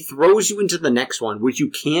then he throws you into the next one, which you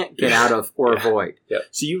can't get out of or avoid. Yep.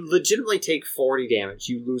 So you legitimately take 40 damage.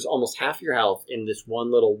 You lose almost half your health in this one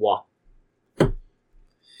little walk.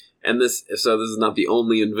 And this is not the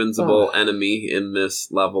only invincible enemy in this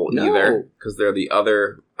level either, because they're the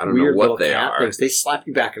other. I don't know what they are. Things. They slap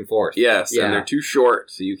you back and forth. Yes, and they're too short,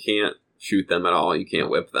 so you can't shoot them at all. You can't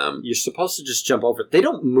whip them. You're supposed to just jump over. They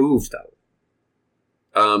don't move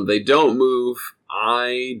though. They don't move.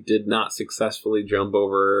 I did not successfully jump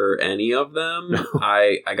over any of them. No.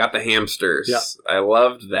 I got the hamsters. Yep. I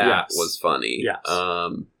loved that. Yes. Was funny. Yes.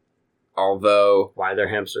 Although why they're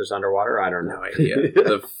hamsters underwater, I don't know. No idea.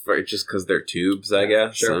 Just because they're tubes, I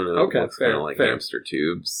guess. Sure. I don't know. Okay. It's kind of like hamster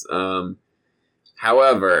tubes.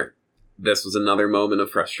 However, this was another moment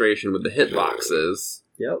of frustration with the hitboxes.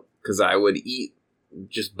 Yep. Because I would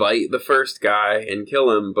just bite the first guy and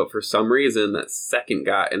kill him, but for some reason that second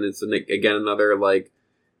guy, and it's again another like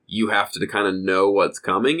you have to kind of know what's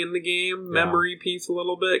coming in the game memory piece a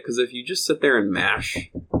little bit, because if you just sit there and mash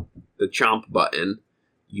the chomp button,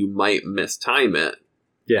 you might mistime it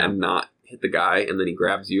and not hit the guy, and then he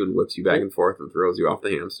grabs you and whips you back and forth and throws you off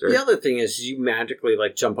the hamster. The other thing is you magically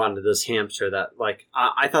like jump onto this hamster that like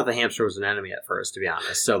I thought the hamster was an enemy at first, to be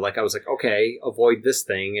honest. So like I was like, okay, avoid this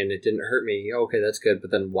thing and it didn't hurt me. Okay, that's good.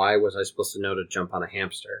 But then why was I supposed to know to jump on a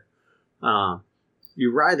hamster?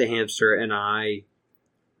 You ride the hamster and I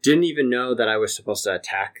didn't even know that I was supposed to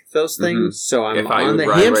attack those things. So I'm on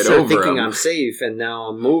the hamster thinking I'm safe, and now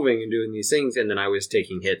I'm moving and doing these things, and then I was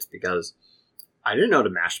taking hits because I didn't know to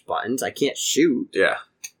mash buttons. I can't shoot. Yeah.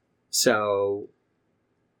 So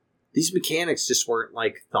these mechanics just weren't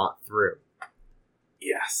like thought through.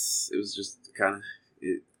 Yes. It was just kind of,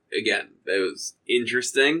 again, it was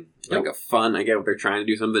interesting. Like a fun, I get what they're trying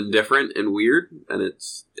to do something different and weird, and it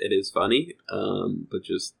is funny, but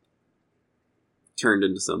just turned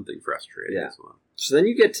into something frustrating as well. So then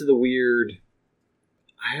you get to the weird,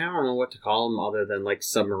 I don't know what to call them other than like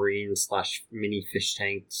submarine / mini fish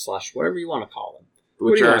tank / whatever you want to call them.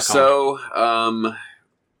 Which are so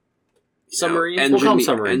submarines. We'll call them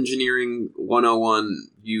submarines. Engineering 101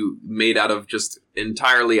 you made out of just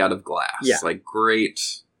entirely out of glass. Yeah. Like great,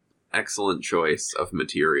 excellent choice of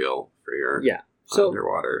material for your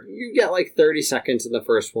underwater. You get like 30 seconds in the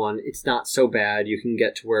first one. It's not so bad. You can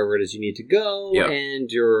get to wherever it is you need to go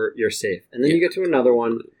and you're safe. And then you get to another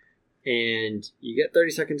one and you get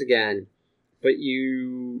 30 seconds again, but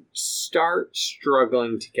you start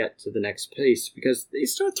struggling to get to the next place because they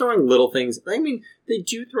start throwing little things. I mean, they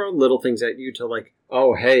do throw little things at you to like,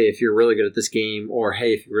 oh, hey, if you're really good at this game, or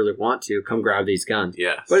hey, if you really want to, come grab these guns.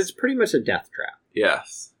 Yes. But it's pretty much a death trap.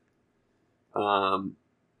 Yes.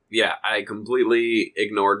 Yeah, I completely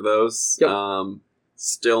ignored those. Yep.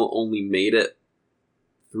 Still only made it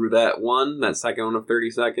through that second one of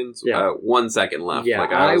 30 seconds. 1 second left. Yeah,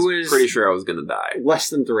 like I was pretty sure I was going to die. Less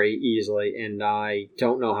than 3 easily, and I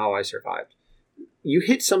don't know how I survived. You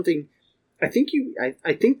hit something. I think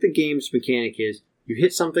the game's mechanic is you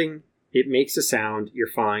hit something, it makes a sound, you're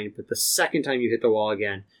fine, but the second time you hit the wall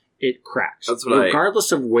again, it cracks. That's what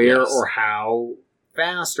regardless of where or how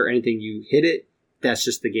fast or anything you hit it. That's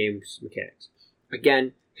just the game's mechanics.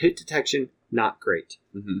 Again, hit detection, not great.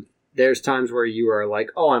 Mm-hmm. There's times where you are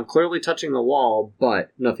like, oh, I'm clearly touching the wall,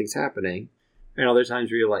 but nothing's happening. And other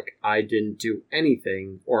times where you're like, I didn't do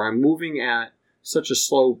anything, or I'm moving at such a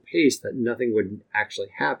slow pace that nothing would actually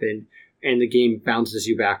happen, and the game bounces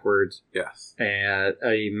you backwards at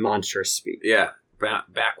a monstrous speed. Yeah,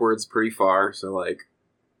 backwards pretty far, so like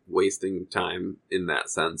wasting time in that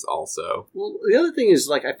sense also. Well, the other thing is,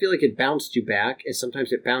 like, I feel like it bounced you back, and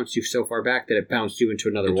sometimes it bounced you so far back that it bounced you into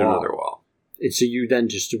another wall. And so you then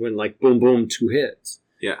just went, like, boom, boom, 2 hits.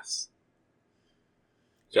 Yes.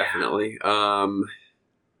 Definitely. And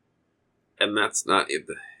that's not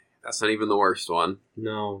even the worst one.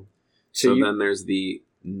 No. So then there's the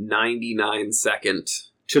 99-second...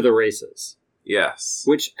 to the races. Yes.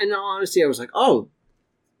 Which, in all honesty, I was like, oh,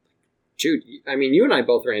 dude, I mean, you and I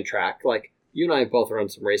both ran track. Like, you and I both run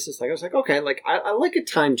some races. Like, I was like, okay, like, I like a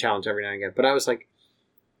time challenge every now and again. But I was like,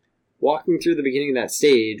 walking through the beginning of that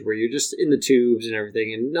stage where you're just in the tubes and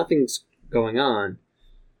everything and nothing's going on.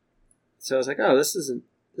 So I was like, oh, this isn't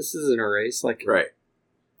a race. Like, right.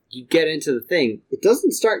 You get into the thing. It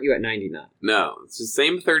doesn't start you at 99. No, it's the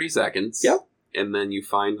same 30 seconds. Yep. And then you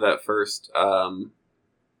find that first, I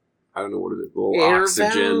don't know what it is, little air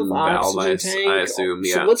oxygen valve, tank. I assume,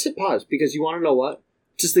 yeah. So let's hit pause, because you want to know what?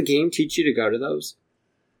 Does the game teach you to go to those?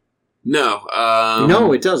 No.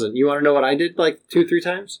 No, it doesn't. You want to know what I did like 2-3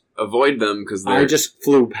 times? Avoid them, because I just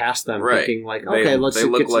flew past them, right. thinking like, okay, let's They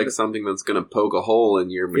look like something that's going to poke a hole in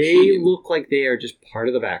your machine. They look like they are just part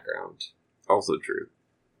of the background. Also true.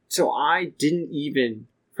 So I didn't even,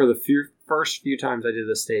 for the first few times I did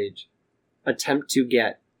the stage, attempt to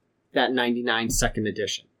get that 99-second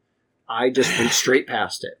edition. I just went straight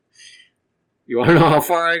past it. You want to know how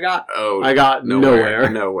far I got? Oh, I got nowhere.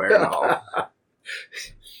 Nowhere at all.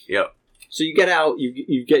 Yep. So you get out,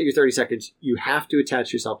 you get your 30 seconds. You have to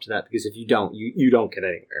attach yourself to that, because if you don't, you don't get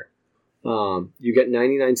anywhere. You get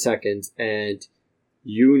 99 seconds, and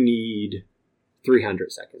you need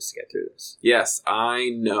 300 seconds to get through this. Yes, I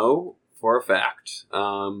know for a fact.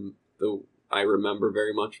 I remember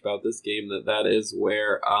very much about this game that is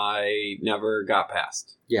where I never got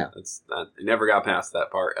past. Yeah. I never got past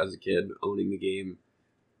that part as a kid, owning the game.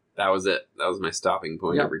 That was it. That was my stopping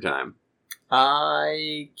point every time.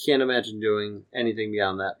 I can't imagine doing anything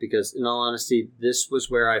beyond that, because, in all honesty, this was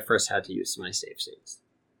where I first had to use my save states.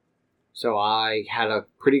 So I had a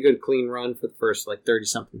pretty good clean run for the first,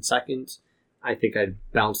 30-something seconds. I think I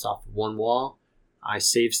bounced off one wall. I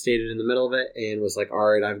save stated in the middle of it and was like,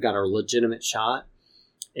 all right, I've got a legitimate shot.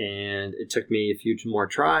 And it took me a few more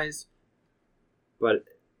tries. But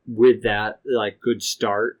with that, good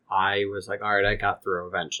start, I was like, all right, I got through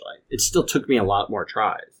eventually. It still took me a lot more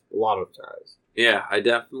tries. A lot of tries. Yeah, I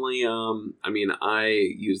definitely, I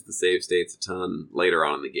used the save states a ton later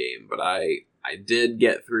on in the game. But I did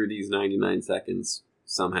get through these 99 seconds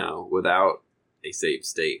somehow without a save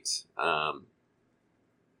state.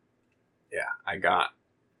 Yeah, I got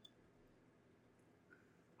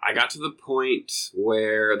to the point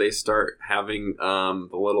where they start having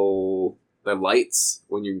the lights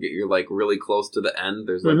when you're really close to the end.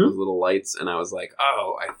 There's those little lights, and I was like,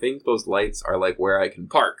 oh, I think those lights are where I can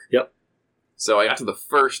park. Yep. So I got to the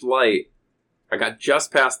first light. I got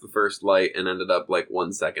just past the first light and ended up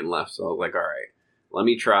 1 second left. So I was like, all right, let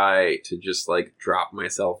me try to just drop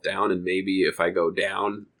myself down, and maybe if I go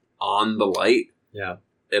down on the light, yeah,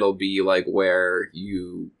 it'll be where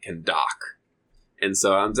you can dock. And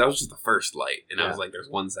so that was just the first light. And I was like, there's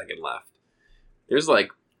 1 second left. There's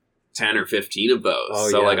 10 or 15 of those. Oh,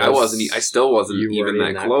 so yeah, I still wasn't even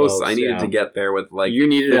that close. I needed to get there with you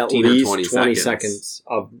needed 15 at least or 20 seconds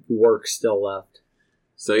of work still left.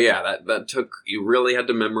 So yeah, that took, you really had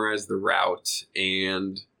to memorize the route,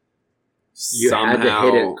 and you somehow had to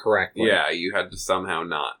hit it correctly. Yeah, you had to somehow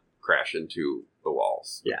not crash into the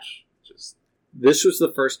walls. Yeah. This was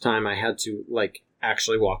the first time I had to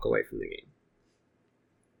actually walk away from the game.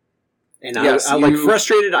 And yes, I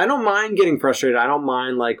frustrated. I don't mind getting frustrated. I don't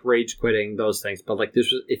mind rage quitting, those things. But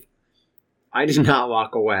this was, if I did not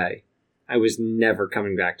walk away, I was never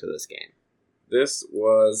coming back to this game. This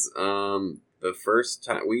was the first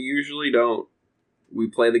time. We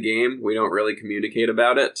play the game. We don't really communicate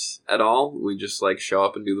about it at all. We just show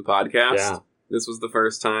up and do the podcast. Yeah. This was the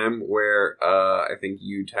first time where I think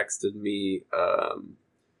you texted me.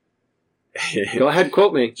 Go ahead,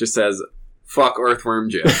 quote me. Just says, "Fuck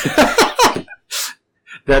Earthworm Jim."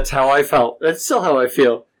 That's how I felt. That's still how I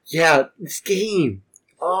feel. Yeah, this game.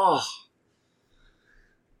 Oh,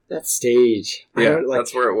 that stage. Yeah,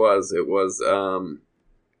 that's where it was. It was.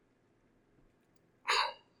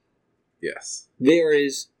 Yes. There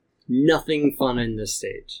is nothing fun in this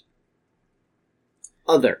stage,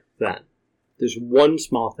 other than there's one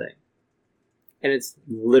small thing, and it's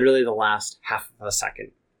literally the last half of a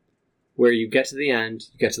second, where you get to the end,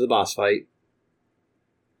 you get to the boss fight,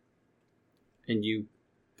 and you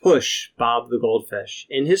push Bob the goldfish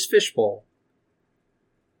in his fishbowl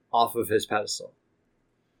off of his pedestal.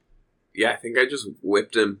 I think I just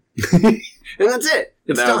whipped him. And that's it.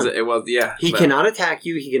 It's done. It was, yeah. He cannot attack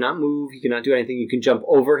you. He cannot move. He cannot do anything. You can jump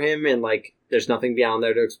over him, and, like, there's nothing beyond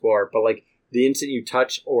there to explore. But, like, the instant you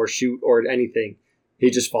touch or shoot or anything, he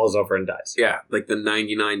just falls over and dies. Yeah, like the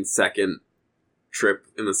 99-second trip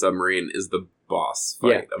in the submarine is the boss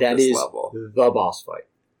fight of this level. The boss fight.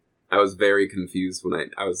 I was very confused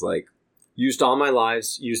when I was like... Used all my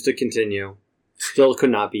lives, used to continue, still could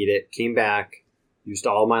not beat it, came back, used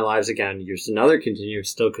all my lives again, used another continue,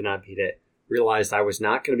 still could not beat it, realized I was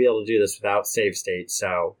not going to be able to do this without save state,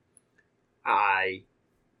 so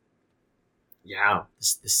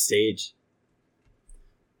this stage.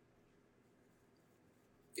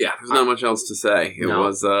 Yeah, there's not much else to say. It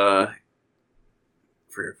was very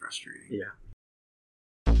frustrating. Yeah.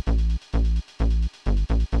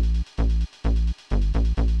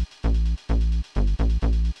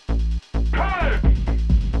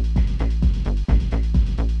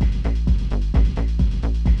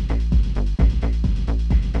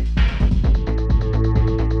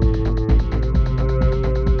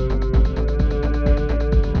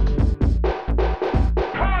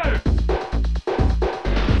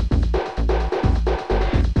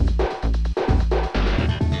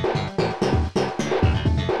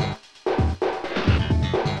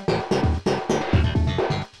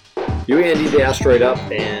 You Andy the asteroid up,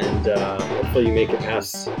 and hopefully you make it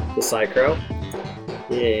past the Psycho.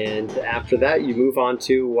 And after that, you move on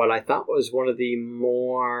to what I thought was one of the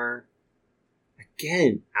more,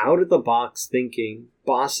 again, out-of-the-box thinking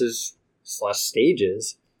bosses /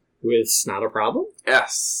 stages with Not a Problem.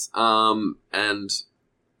 Yes. And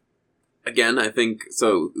again, I think,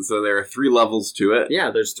 so there are 3 levels to it.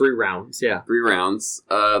 Yeah, there's 3 rounds, yeah. 3 rounds.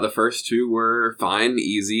 The first 2 were fine,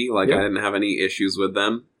 easy, I didn't have any issues with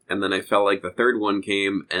them. And then I felt like the third one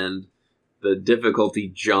came, and the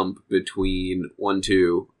difficulty jump between 1,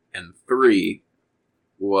 2, and 3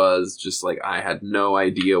 was just like I had no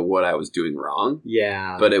idea what I was doing wrong.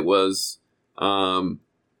 Yeah. But it was,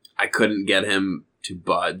 I couldn't get him to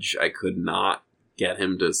budge. I could not get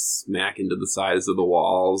him to smack into the sides of the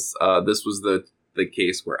walls. This was the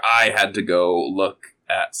case where I had to go look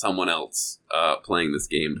at someone else playing this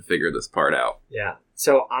game to figure this part out. Yeah.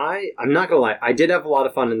 So I'm not gonna lie, I did have a lot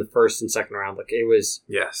of fun in the first and second round. Like, it was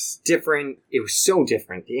different. It was so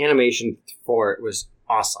different. The animation for it was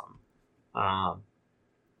awesome.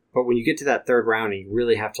 But when you get to that third round, you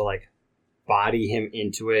really have to, like, body him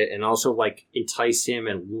into it and also, like, entice him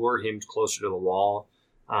and lure him closer to the wall.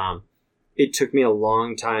 It took me a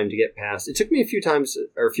long time to get past. It took me a few attempts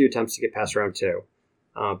to get past round 2.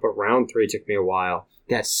 But round 3 took me a while.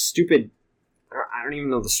 That stupid, I don't even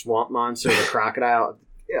know, the swamp monster, the crocodile.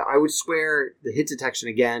 Yeah, I would swear the hit detection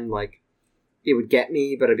again, like, it would get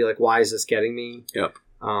me, but I'd be like, why is this getting me? Yep.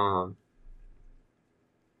 I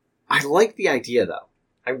like the idea, though.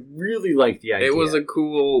 I really like the idea. It was a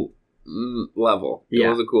cool level. Yeah. It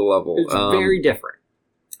was a cool level. It's very different.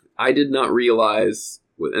 I did not realize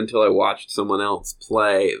until I watched someone else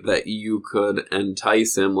play that you could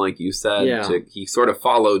entice him, like you said. Yeah. He sort of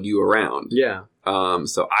followed you around. Yeah.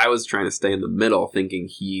 So I was trying to stay in the middle, thinking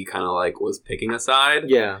he kind of like was picking a side.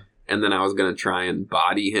 Yeah. And then I was going to try and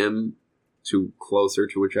body him to closer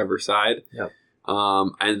to whichever side. Yep.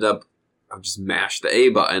 I ended up, I just mashed the A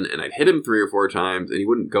button, and I'd hit him 3 or 4 times, and he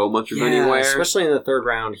wouldn't go much of anywhere. Especially in the third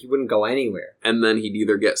round, he wouldn't go anywhere. And then he'd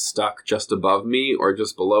either get stuck just above me or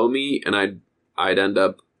just below me, and I'd end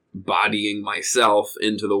up bodying myself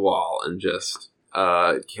into the wall and just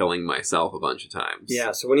killing myself a bunch of times.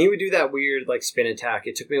 Yeah, so when he would do that weird, like, spin attack,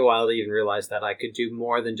 it took me a while to even realize that I could do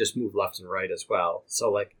more than just move left and right as well. So,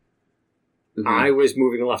 like, I was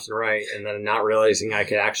moving left and right, and then not realizing I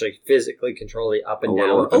could actually physically control the up and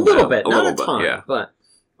down. A little bit, not a ton. Yeah. But,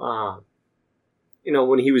 you know,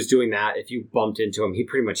 when he was doing that, if you bumped into him, he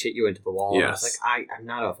pretty much hit you into the wall. Yes. And I was like, I'm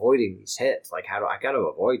not avoiding these hits. Like, I got to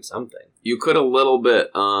avoid something. You could a little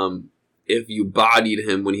bit, if you bodied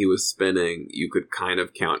him when he was spinning, you could kind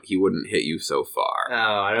of count he wouldn't hit you so far. Oh,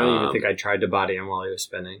 I don't even think I tried to body him while he was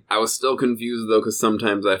spinning. I was still confused, though, because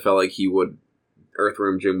sometimes I felt like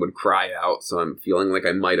Earthworm Jim would cry out, so I'm feeling like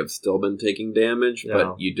I might have still been taking damage,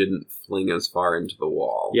 but you didn't fling as far into the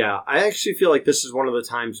wall. Yeah, I actually feel like this is one of the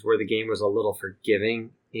times where the game was a little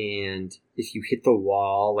forgiving, and if you hit the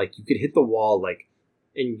wall, like, you could hit the wall, like,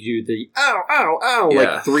 and do the ow, ow, ow,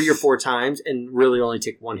 like 3 or 4 times, and really only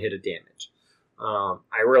take 1 hit of damage.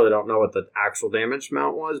 I really don't know what the actual damage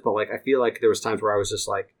amount was, but, like, I feel like there was times where I was just,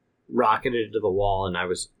 like, rocketed into the wall, and I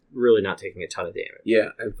was really not taking a ton of damage. Yeah,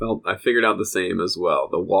 I figured out the same as well.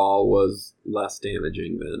 The wall was less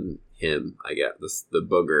damaging than him, I guess. The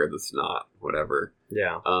booger, the snot, whatever.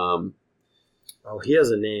 Yeah. Oh, he has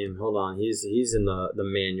a name. Hold on. He's in the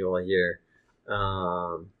manual here.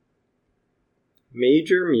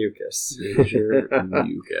 Major Mucus. Major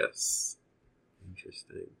Mucus.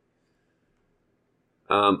 Interesting.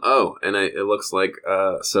 It looks like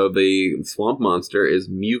so the swamp monster is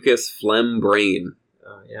Mucus Phlegm Brain.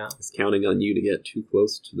 Yeah. It's counting on you to get too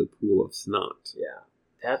close to the pool of snot. Yeah.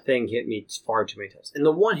 That thing hit me far too many times. And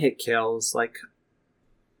the one hit kills, like,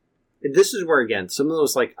 this is where, again, some of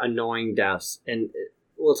those, like, annoying deaths, and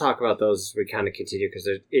we'll talk about those as we kind of continue, because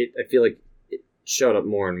I feel like it showed up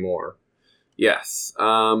more and more. Yes.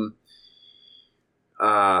 What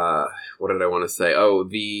did I want to say? Oh,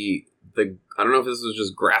 the I don't know if this was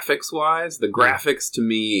just graphics-wise. The graphics, to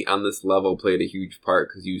me, on this level played a huge part,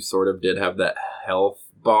 because you sort of did have that health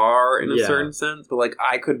bar in a certain sense, but, like,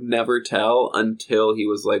 I could never tell until he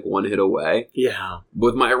was, like, one hit away. Yeah.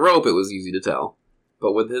 With my rope, it was easy to tell.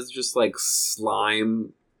 But with his just, like,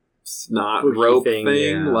 slime snot Spooky rope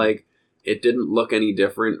thing, like, it didn't look any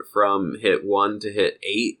different from hit 1 to hit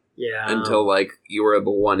 8. Yeah. Until, like, you were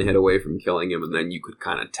able one hit away from killing him, and then you could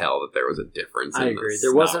kind of tell that there was a difference. I agree.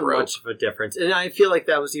 There wasn't much of a difference. And I feel like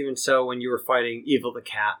that was even so when you were fighting Evil the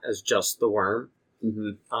Cat as just the worm.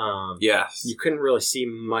 Mm-hmm. Yes. You couldn't really see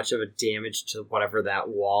much of a damage to whatever that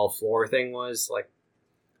wall floor thing was. Like,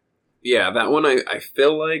 yeah, that one I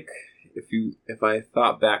feel like, if I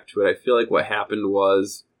thought back to it, I feel like what happened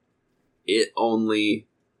was you only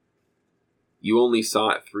saw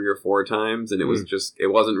it 3 or 4 times, and it was just, it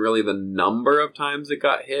wasn't really the number of times it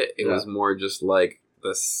got hit. It was more just like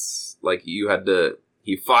this, like he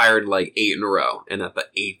fired like 8 in a row, and at the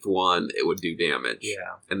 8th one, it would do damage.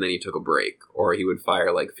 Yeah. And then he took a break, or he would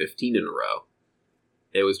fire like 15 in a row.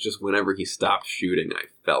 It was just whenever he stopped shooting, I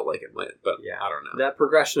felt like it might, but I don't know. That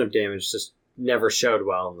progression of damage just never showed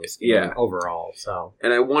well in this game overall. So,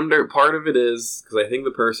 and I wonder, part of it is because I think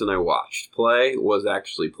the person I watched play was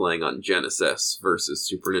actually playing on Genesis versus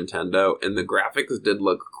Super Nintendo, and the graphics did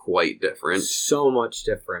look quite different. So much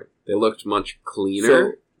different. They looked much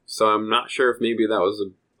cleaner, so I'm not sure if maybe that was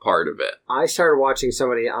a part of it. I started watching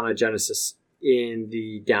somebody on a Genesis in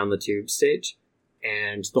the Down the Tube stage,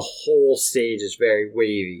 and the whole stage is very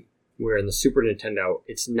wavy. Where in the Super Nintendo,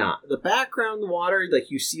 it's not. The background, the water, like,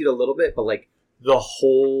 you see it a little bit, but, like, the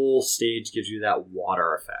whole stage gives you that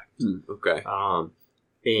water effect. Okay.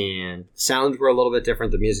 And sounds were a little bit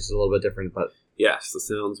different. The music's a little bit different, but... Yes, the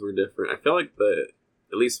sounds were different. I feel like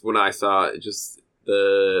at least when I saw it, just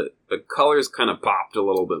the colors kind of popped a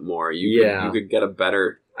little bit more. You could get a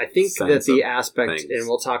better I think that the aspect, things. and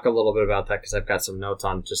we'll talk a little bit about that because I've got some notes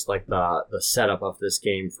on just, like, the setup of this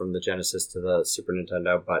game from the Genesis to the Super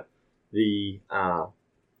Nintendo, but... I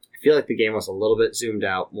feel like the game was a little bit zoomed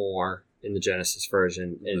out more in the Genesis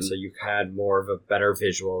version, and so you had more of a better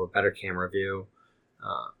visual, a better camera view.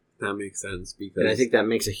 That makes sense, because and I think that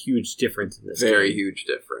makes a huge difference in this very game. huge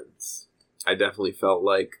difference. I definitely felt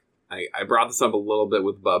like I brought this up a little bit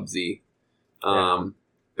with Bubsy.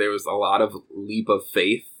 There was a lot of leap of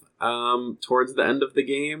faith towards the end of the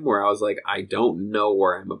game where I was like, I don't know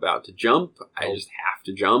where I'm about to jump. I just have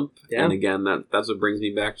to jump. Yeah. And again, that's what brings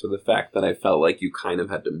me back to the fact that I felt like you kind of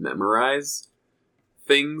had to memorize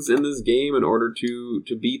things in this game in order to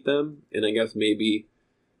beat them. And I guess maybe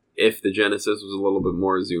if the Genesis was a little bit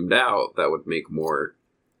more zoomed out, that would make more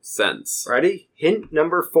sense. Ready? Hint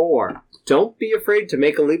number 4. Don't be afraid to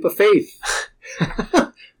make a leap of faith.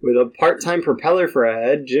 With a part-time propeller for a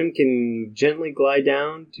head, Jim can gently glide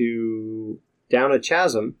down a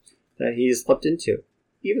chasm that he's slipped into,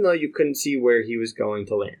 even though you couldn't see where he was going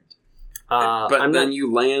to land. But then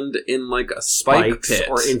you land in like a spike pit.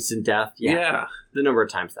 Or instant death. Yeah. The number of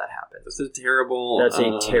times that happened. That's a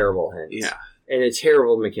terrible hint. Yeah. And a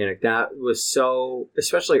terrible mechanic. That was so,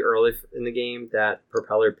 especially early in the game, that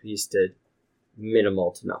propeller piece did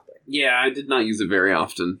minimal to nothing. Yeah, I did not use it very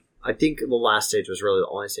often. I think the last stage was really the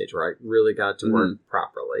only stage where I really got to work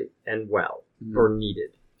properly and well, or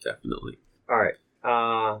needed. Definitely. All right.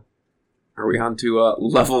 Are we on to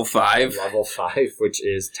level 5? Level 5, which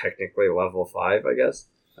is technically level 5, I guess.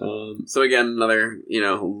 So again, another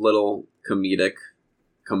little comedic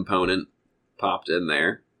component popped in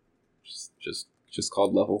there, just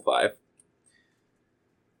called level 5.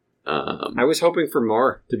 I was hoping for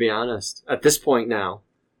more, to be honest. At this point now,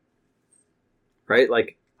 right?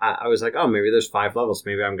 Like, I was like, oh, maybe there's 5 levels.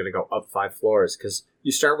 Maybe I'm going to go up 5 floors. Because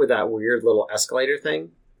you start with that weird little escalator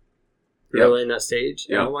thing early in that stage.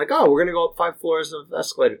 And I'm like, oh, we're going to go up 5 floors of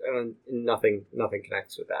escalator. And nothing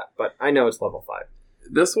connects with that. But I know it's level 5.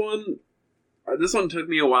 This one took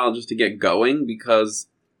me a while just to get going because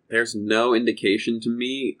there's no indication to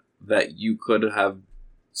me that you could have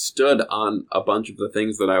stood on a bunch of the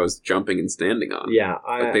things that I was jumping and standing on. Yeah.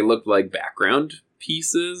 Like they looked like background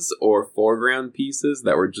pieces or foreground pieces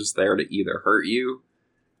that were just there to either hurt you.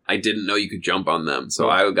 I didn't know you could jump on them. So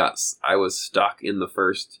I was stuck in the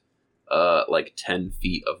first 10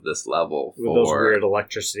 feet of this level with those weird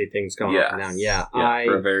electricity things going up and down. Yeah,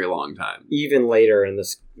 for a very long time. Even later, and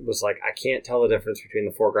this was like, I can't tell the difference between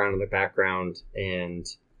the foreground and the background, and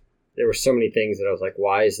there were so many things that I was like,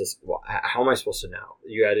 why is this? How am I supposed to know?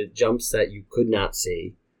 You had jumps that you could not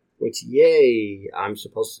see, which, yay, I'm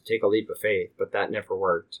supposed to take a leap of faith, but that never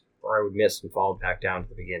worked, or I would miss and fall back down to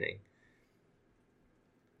the beginning.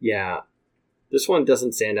 Yeah, this one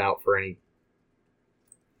doesn't stand out for any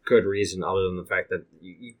good reason other than the fact that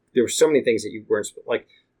there were so many things that you weren't like.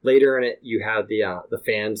 Later in it, you had the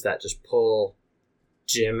fans that just pull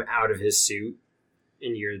Jim out of his suit,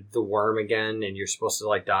 and you're the worm again, and you're supposed to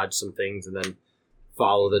like dodge some things and then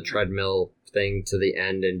follow the treadmill thing to the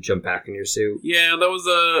end and jump back in your suit. Yeah, that was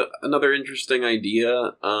another interesting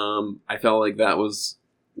idea. I felt like that was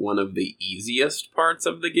one of the easiest parts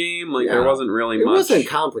of the game. Like, there wasn't really much. It wasn't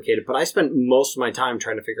complicated, but I spent most of my time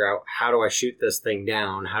trying to figure out, how do I shoot this thing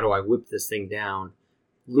down? How do I whip this thing down?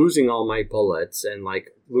 Losing all my bullets and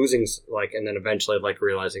and then eventually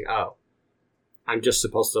realizing, oh, I'm just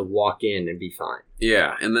supposed to walk in and be fine.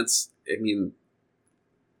 Yeah, and that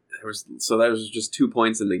was just 2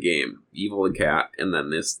 points in the game: Evil and Cat, and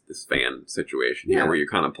then this fan situation here where you're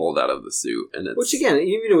kind of pulled out of the suit. And which again,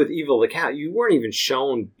 even with Evil the Cat, you weren't even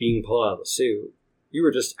shown being pulled out of the suit. You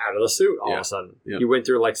were just out of the suit all of a sudden. Yeah. You went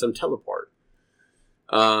through some teleport.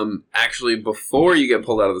 Actually, before you get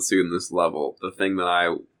pulled out of the suit in this level, the thing that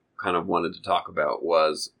I kind of wanted to talk about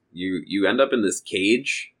was you end up in this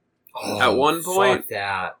cage at one point. Fuck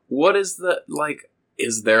that. What is the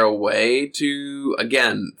is there a way to,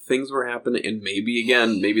 again, things were happening, and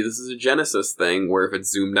maybe this is a Genesis thing, where if it's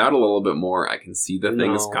zoomed out a little bit more, I can see the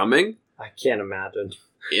things coming? I can't imagine.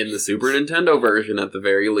 In the Super Nintendo version, at the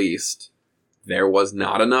very least, there was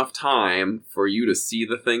not enough time for you to see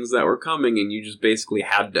the things that were coming, and you just basically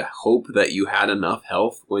had to hope that you had enough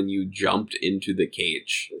health when you jumped into the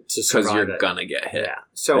cage, because you're gonna get hit. Yeah.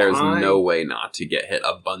 So there's no way not to get hit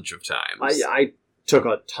a bunch of times. I took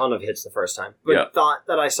a ton of hits the first time, but thought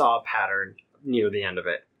that I saw a pattern near the end of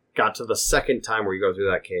it. Got to the second time where you go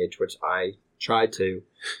through that cage, which I tried to,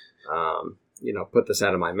 put this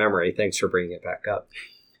out of my memory. Thanks for bringing it back up.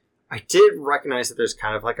 I did recognize that there's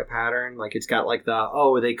kind of a pattern. It's got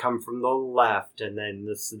they come from the left and then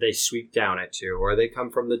they sweep down at you, or they come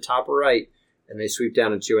from the top right and they sweep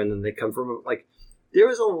down at you, and then they come from there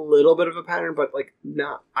was a little bit of a pattern, but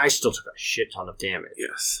not. I still took a shit ton of damage.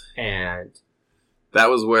 Yes, and that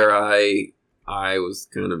was where I was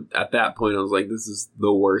kind of, at that point, I was like, this is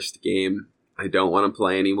the worst game. I don't want to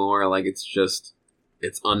play anymore.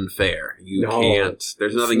 It's unfair. You can't.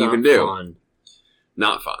 There's nothing you can do. Fun.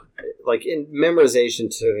 Not fun. In memorization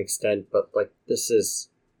to an extent, but this is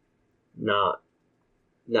not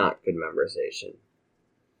good memorization.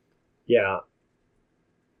 Yeah.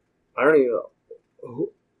 I don't even know.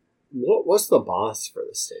 What's the boss for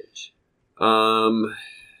the stage?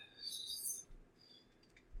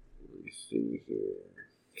 See here,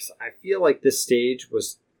 because I feel like this stage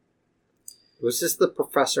was this the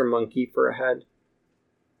Professor Monkey for a head?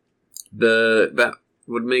 That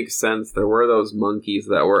would make sense. There were those monkeys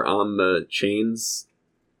that were on the chains,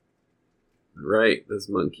 right? Those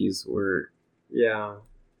monkeys were the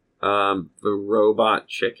robot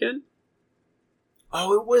chicken.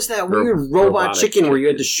 Oh, it was that weird robot chicken where you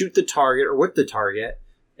had to shoot the target or whip the target,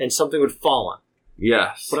 and something would fall on.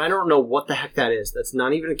 Yes. But I don't know what the heck that is. That's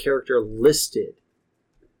not even a character listed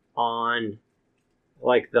on,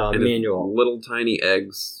 the manual. Little tiny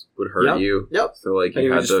eggs would hurt you. Yep. So,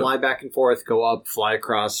 you had to just fly back and forth, go up, fly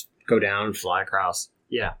across, go down, fly across.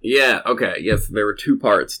 Yeah. Yeah, okay. Yes, there were 2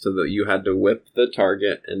 parts to you had to whip the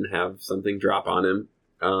target and have something drop on him.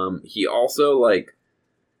 He also,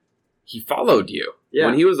 he followed you. Yeah.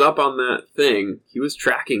 When he was up on that thing, he was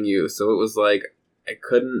tracking you, so it was you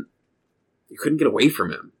couldn't get away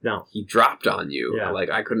from him. No. He dropped on you. Yeah.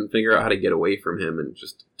 I couldn't figure out how to get away from him and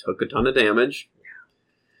just took a ton of damage.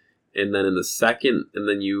 Yeah. And then in the second, and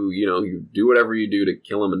then you do whatever you do to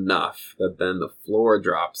kill him enough that then the floor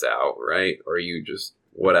drops out, right? Or you just,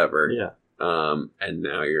 whatever. Yeah. And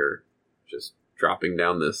now you're just dropping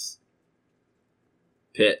down this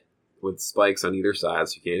pit with spikes on either side,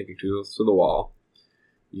 so you can't get too close to the wall.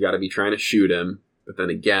 You gotta be trying to shoot him, but then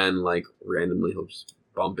again, randomly he'll just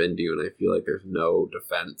bump into you, and I feel like there's no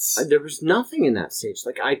defense. There was nothing in that stage.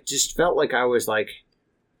 I just felt like I was I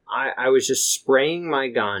was just spraying my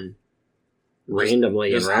gun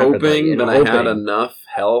randomly just and rapidly. Hoping that I had enough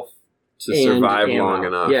health to survive long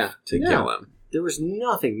enough to kill him. There was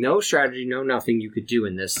nothing, no strategy, no nothing you could do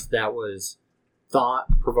in this that was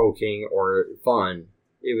thought-provoking or fun.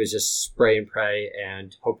 It was just spray and pray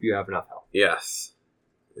and hope you have enough health. Yes.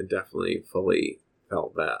 I definitely fully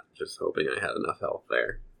felt that, just hoping I had enough health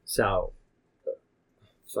there. So,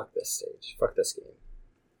 fuck this stage. Fuck this game.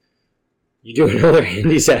 You do another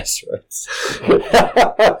Andy's Asteroids.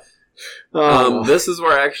 This is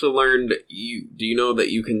where I actually learned, do you know that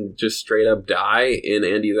you can just straight up die in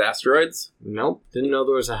Andy's Asteroids? Nope. Didn't know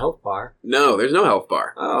there was a health bar. No, there's no health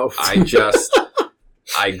bar. Oh. I guess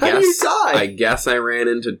I ran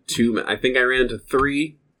into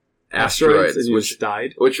three asteroids and you just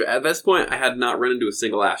died. Which at this point I had not run into a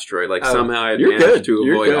single asteroid. Somehow I managed to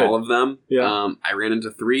avoid all of them. Yeah. I ran into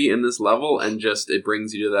 3 in this level, and just it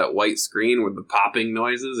brings you to that white screen with the popping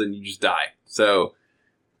noises, and you just die. So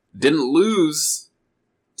didn't lose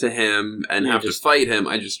to him and have to fight him.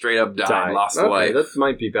 I just straight up died. Lost a life. That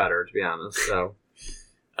might be better, to be honest. So,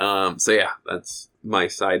 so yeah, that's my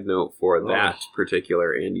side note for that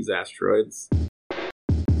particular Andy's Asteroids.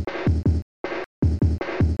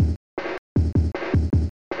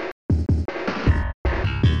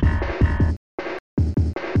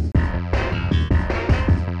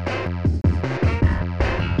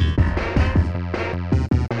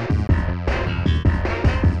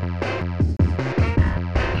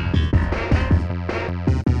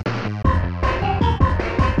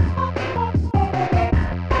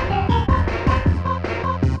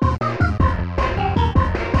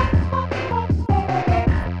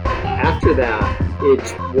 After that,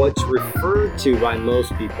 it's what's referred to by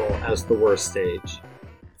most people as the worst stage,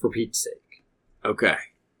 for Pete's sake. Okay.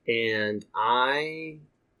 And I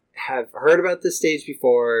have heard about this stage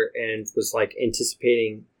before and was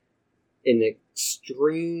anticipating an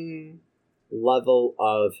extreme level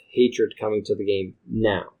of hatred coming to the game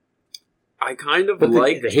now. I kind of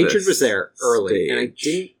liked the hatred was there early, and I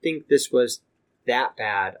didn't think this was that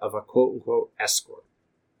bad of a quote-unquote escort.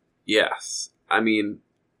 Yes. I mean,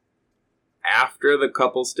 after the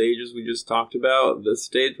couple stages we just talked about, this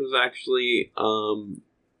stage was actually,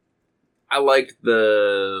 I liked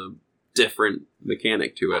the different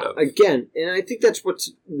mechanic to it. Again, and I think that's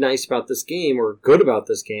what's nice about this game, or good about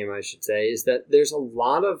this game, I should say, is that there's a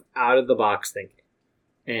lot of out-of-the-box thinking.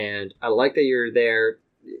 And I like that you're there.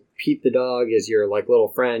 Pete the dog is your little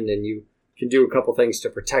friend, and you can do a couple things to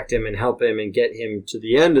protect him and help him and get him to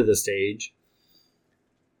the end of the stage.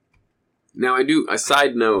 Now, a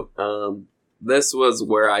side note, this was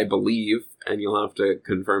where I believe, and you'll have to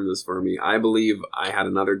confirm this for me, I believe I had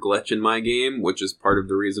another glitch in my game, which is part of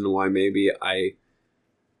the reason why maybe I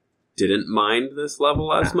didn't mind this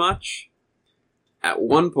level as much. At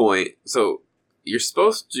one point, so you're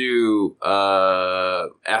supposed to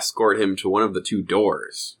escort him to one of the 2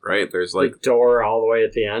 doors, right? There's the door all the way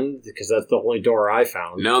at the end, because that's the only door I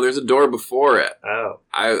found. No, there's a door before it. Oh.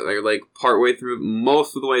 Partway through,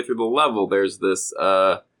 most of the way through the level, there's this,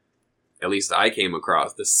 at least I came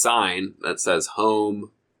across, this sign that says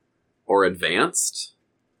home or advanced.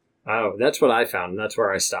 Oh, that's what I found, and that's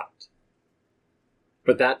where I stopped.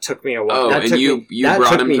 But that took me a while. Oh, and you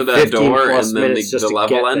brought him to that door, and then the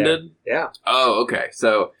level ended? Yeah. Oh, okay.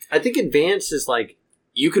 So I think advanced is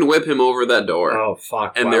you can whip him over that door. Oh,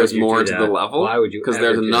 fuck. And there's more to the level. Why would you? Because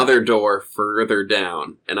there's another door further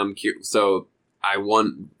down, and I'm curious. So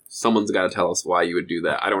someone's got to tell us why you would do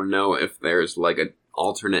that. I don't know if there's an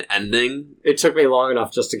alternate ending. It took me long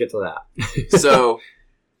enough just to get to that. So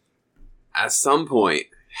at some point,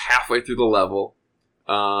 halfway through the level,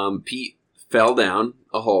 Pete fell down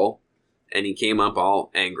a hole, and he came up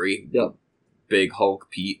all angry. Yep. Big Hulk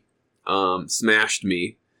Pete. Smashed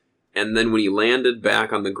me. And then when he landed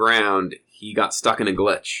back on the ground, he got stuck in a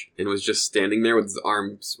glitch and was just standing there with his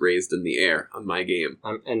arms raised in the air on my game.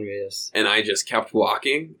 I'm envious. And I just kept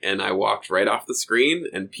walking, and I walked right off the screen,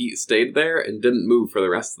 and Pete stayed there and didn't move for the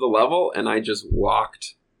rest of the level, and I just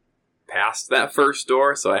walked past that first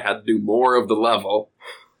door, so I had to do more of the level.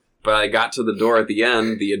 But I got to the door at the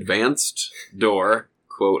end, the advanced door,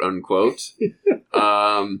 quote unquote.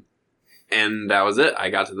 And that was it. I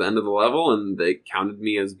got to the end of the level, and they counted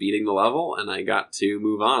me as beating the level, and I got to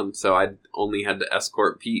move on. So I only had to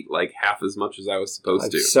escort Pete half as much as I was supposed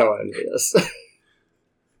to. I'm so envious.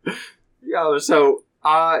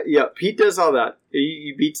 Pete does all that.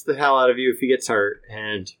 He beats the hell out of you if he gets hurt.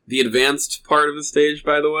 And the advanced part of the stage,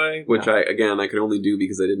 by the way, which I could only do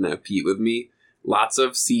because I didn't have Pete with me. Lots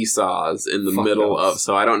of seesaws in the middle of,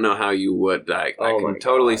 so I don't know how you would. I can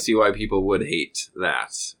totally see why people would hate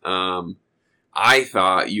that. I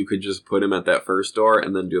thought you could just put him at that first door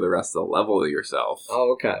and then do the rest of the level yourself.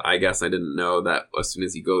 Oh, okay. I guess I didn't know that as soon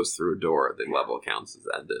as he goes through a door, the level counts as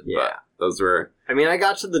ended. Yeah. But those were... I mean, I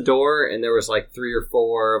got to the door, and there was, like, 3 or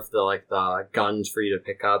 4 of the guns for you to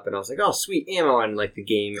pick up, and I was like, oh, sweet, ammo, and, like,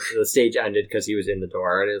 the stage ended because he was in the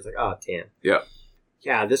door, and it was like, oh, damn. Yeah.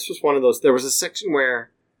 Yeah, this was one of those... There was a section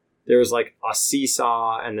where there was, like, a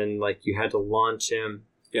seesaw, and then, like, you had to launch him.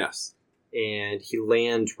 Yes. And he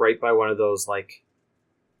lands right by one of those, like,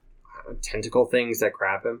 tentacle things that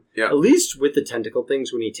grab him. Yeah. At least with the tentacle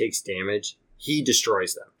things, when he takes damage, he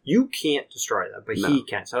destroys them. You can't destroy them, but he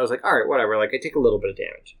can. So I was like, all right, whatever. Like, I take a little bit of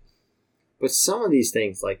damage. But some of these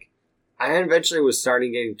things, like, I eventually was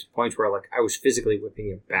starting getting to points where, like, I was physically whipping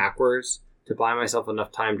him backwards to buy myself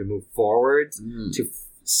enough time to move forwards to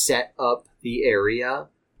set up the area.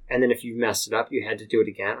 And then if you messed it up, you had to do it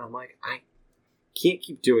again. I'm like, I can't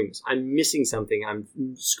keep doing this. I'm missing something. I'm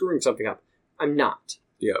screwing something up. I'm not.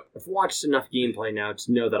 Yeah. I've watched enough gameplay now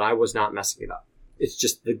to know that I was not messing it up. It's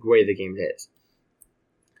just the way the game is.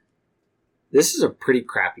 This is a pretty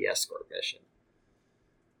crappy escort mission.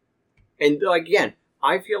 And again,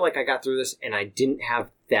 I feel like I got through this and I didn't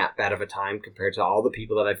have that bad of a time compared to all the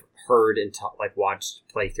people that I've heard and watched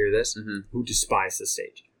play through this who despise this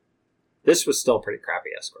stage. This was still a pretty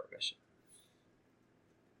crappy escort mission.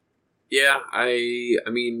 Yeah, I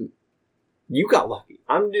mean... You got lucky.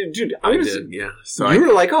 I did, yeah. So you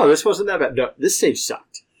were like, oh, this wasn't that bad. No, this stage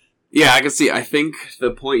sucked. Yeah, I can see. I think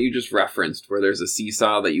the point you just referenced, where there's a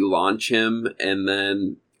seesaw that you launch him, and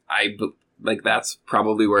then that's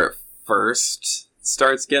probably where it first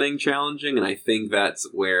starts getting challenging, and I think that's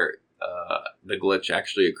where the glitch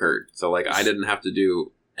actually occurred. So, like, I didn't have to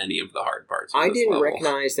do any of the hard parts. I didn't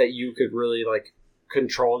recognize that you could really, like,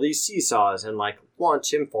 control these seesaws and, like,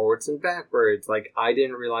 launch him forwards and backwards. Like, I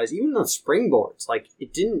didn't realize, even the springboards, like,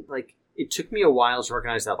 it didn't, like, it took me a while to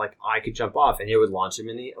recognize that, like, I could jump off and it would launch him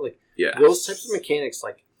in the, like, those types of mechanics,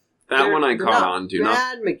 like, that one I caught on to.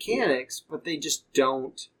 Bad mechanics, but they just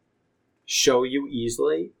don't show you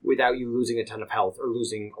easily without you losing a ton of health or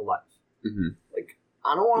losing a life. Mm-hmm. Like,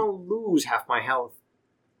 I don't want to lose half my health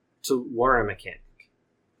to learn a mechanic.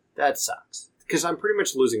 That sucks. Because I'm pretty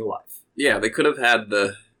much losing a life. Yeah, they could have had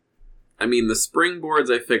the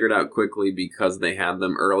springboards I figured out quickly because they had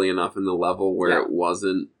them early enough in the level where it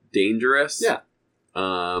wasn't dangerous. Yeah.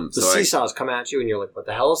 The seesaws come at you and you're like, what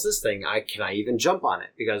the hell is this thing? Can I even jump on it?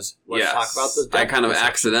 Because let's talk about the... I kind of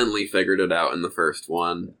accidentally figured it out in the first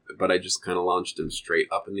one, but I just kind of launched him straight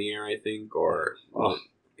up in the air, I think, or... I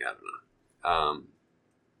don't know.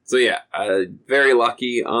 So yeah, very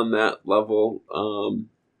lucky on that level.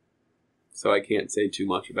 So I can't say too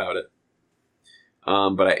much about it.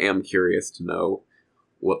 But I am curious to know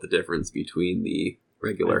what the difference between the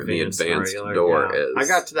regular and the advanced door is. I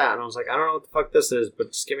got to that and I was like, I don't know what the fuck this is,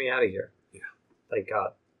 but just get me out of here. Yeah. Thank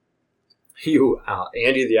God. You,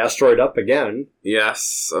 Andy the asteroid up again.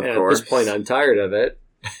 Yes, of course. At this point, I'm tired of it.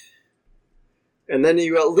 And then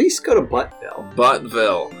you at least go to Buttville.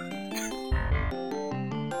 Buttville.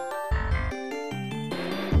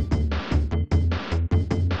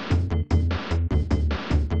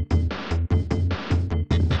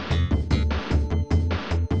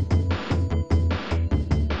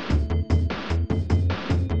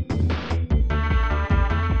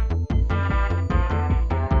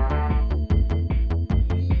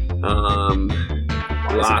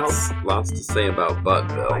 Lots to say about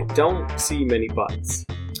Buttville. I don't see many butts.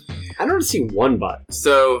 I don't see one butt.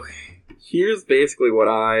 So, here's basically what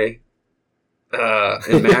I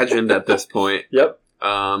imagined at this point. Yep.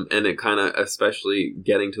 And it kind of, especially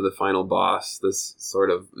getting to the final boss, this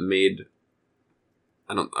sort of made...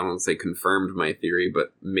 I don't want to say confirmed my theory,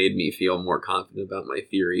 but made me feel more confident about my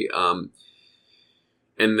theory.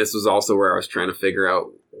 And this was also where I was trying to figure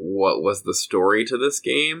out what was the story to this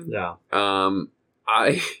game. Yeah.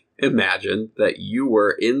 I imagined that you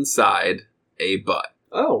were inside a butt.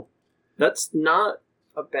 Oh, that's not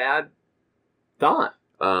a bad thought.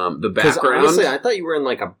 The background. Honestly, I thought you were in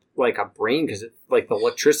like a brain because like the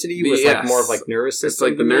electricity was like more of like nervous system.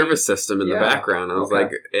 It's like the nervous system in the background. I was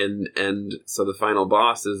like, and so the final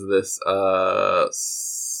boss is this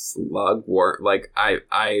slug worm. Like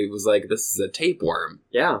I was like, this is a tapeworm.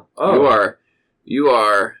 Yeah. Oh. You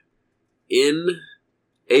are in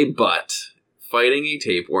a butt fighting a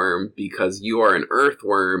tapeworm because you are an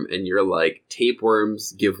earthworm and you're like,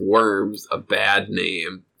 tapeworms give worms a bad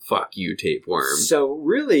name. Fuck you, tapeworm. So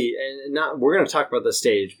really, and we're going to talk about the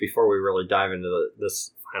stage before we really dive into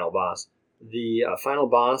this final boss. The final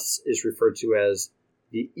boss is referred to as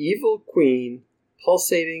the Evil Queen,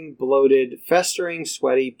 pulsating, bloated, festering,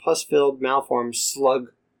 sweaty, pus-filled, malformed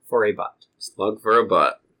slug for a butt. Slug for a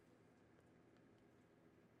butt.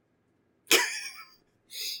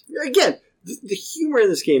 Again, the humor in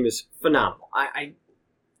this game is phenomenal.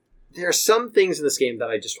 There are some things in this game that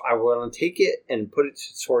I want to take it and put it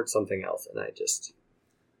towards something else, and I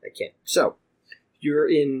can't. So, you're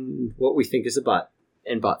in what we think is a butt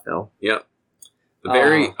in Buttville. Yep.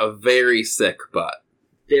 A very sick butt.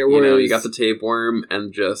 You got the tapeworm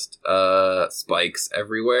and just spikes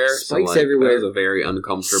everywhere. Everywhere. That was a very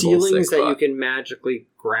uncomfortable ceilings sick that butt. you can magically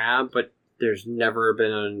grab, but there's never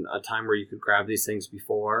been a time where you could grab these things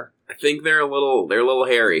before. I think they're a little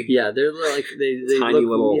hairy. Yeah, they're like they tiny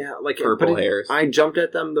look, little purple hairs. I jumped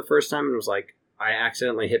at them the first time and was like, I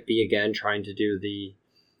accidentally hit B again trying to do the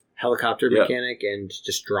helicopter mechanic and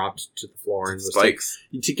just dropped to the floor. And spikes.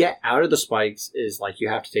 To get out of the spikes is like you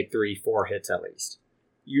have to take 3-4 hits at least.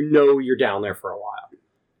 You know you're down there for a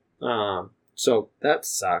while. So that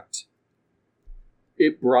sucked.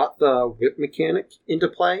 It brought the whip mechanic into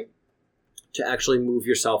play to actually move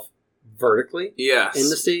yourself vertically in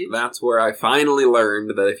the stage. That's where I finally learned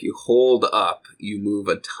that if you hold up, you move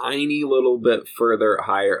a tiny little bit further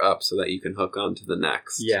higher up so that you can hook onto the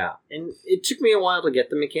next. Yeah, and it took me a while to get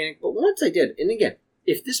the mechanic, but once I did, and again,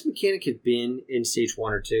 if this mechanic had been in stage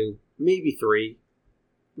 1 or 2, maybe 3,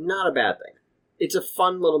 not a bad thing. It's a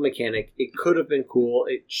fun little mechanic. It could have been cool.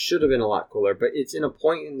 It should have been a lot cooler, but it's in a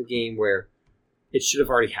point in the game where it should have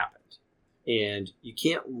already happened. And you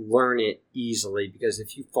can't learn it easily because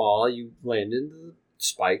if you fall, you land in the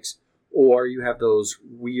spikes, or you have those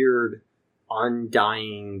weird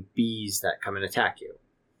undying bees that come and attack you.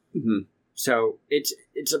 Mm-hmm. So it's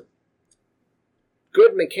a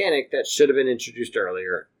good mechanic that should have been introduced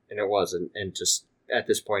earlier, and it wasn't. And just at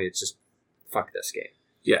this point, it's just fuck this game.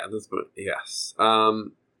 Yeah, yes.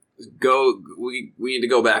 We need to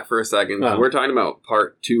go back for a second. Oh. We're talking about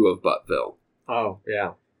part 2 of Buttville. Oh,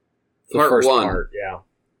 yeah. The Part first 1. part, yeah.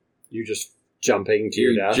 You just jumping to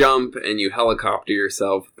your death. You jump and you helicopter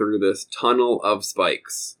yourself through this tunnel of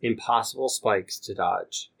spikes. Impossible spikes to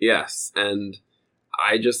dodge. Yes, and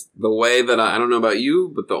the way that I don't know about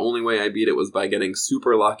you, but the only way I beat it was by getting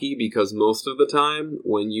super lucky because most of the time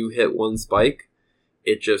when you hit one spike,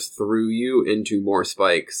 it just threw you into more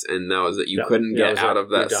spikes, and that was it. You couldn't get out of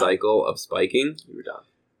that cycle of spiking. You were done.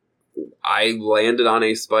 I landed on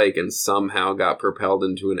a spike and somehow got propelled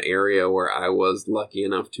into an area where I was lucky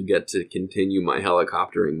enough to get to continue my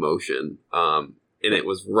helicoptering motion. And it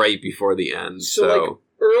was right before the end. So like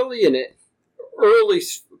early in it, or at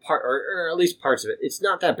least parts of it, it's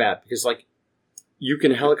not that bad because like you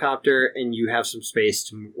can helicopter and you have some space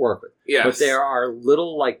to work with. Yes. But there are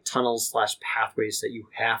little like tunnels / pathways that you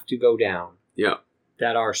have to go down. Yeah.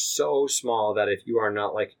 That are so small that if you are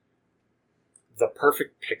not like the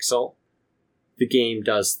perfect pixel, the game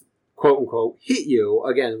does quote unquote hit you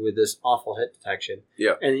again with this awful hit detection.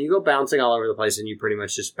 Yeah. And then you go bouncing all over the place and you pretty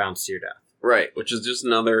much just bounce to your death. Right, which is just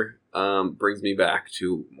another, brings me back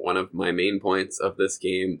to one of my main points of this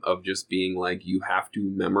game of just being like, you have to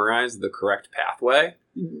memorize the correct pathway.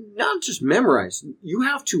 Not just memorize, you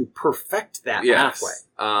have to perfect that pathway.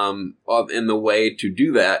 And the way to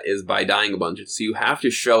do that is by dying a bunch. So you have to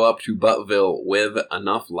show up to Buttville with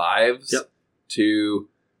enough lives to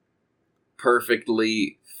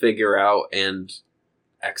perfectly figure out and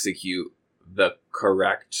execute the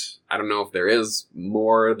correct, I don't know if there is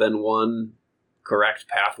more than one correct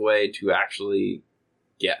pathway to actually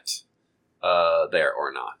get there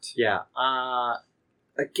or not. Yeah.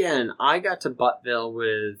 Again, I got to Buttville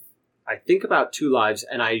with, I think, about 2 lives,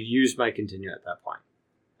 and I used my continue at that point.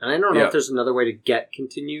 And I don't know if there's another way to get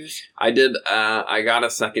continues. I did. I got a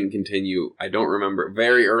second continue. I don't remember.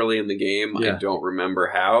 Very early in the game, I don't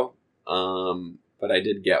remember how. But I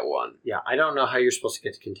did get one. Yeah, I don't know how you're supposed to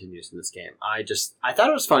get to continues in this game. I thought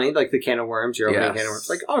it was funny, like the can of worms, you're opening a can of worms.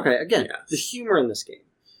 Like, okay, again, the humor in this game.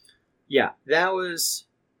 Yeah, that was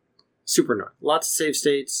super annoying. Lots of save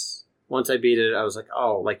states. Once I beat it, I was like,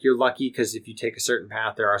 oh, like you're lucky because if you take a certain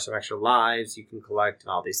path, there are some extra lives you can collect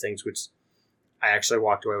and all these things, which I actually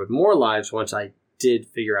walked away with more lives once I did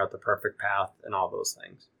figure out the perfect path and all those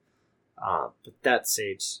things. But that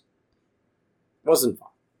stage wasn't fun.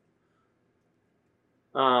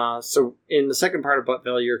 So in the second part of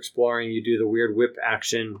Buttville, you're exploring, you do the weird whip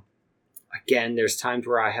action. Again, there's times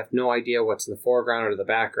where I have no idea what's in the foreground or the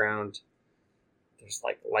background. There's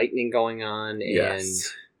like lightning going on, and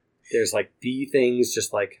there's like bee things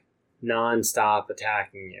just like non-stop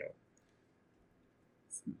attacking you.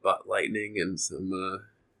 Some butt lightning and some...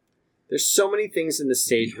 There's so many things in the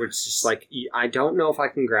stage where it's just like, I don't know if I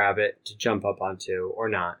can grab it to jump up onto or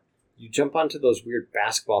not. You jump onto those weird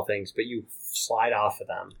basketball things, but you slide off of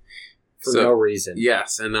them. for no reason.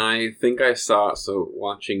 Yes, and I think I saw, so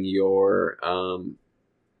watching your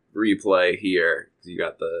replay here, you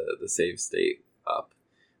got the save state up.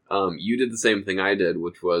 You did the same thing I did,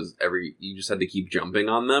 which was you just had to keep jumping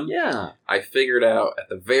on them. Yeah. I figured out at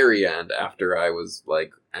the very end, after I was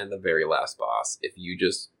and the very last boss, if you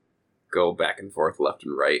just go back and forth left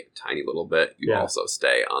and right a tiny little bit, you also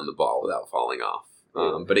stay on the ball without falling off.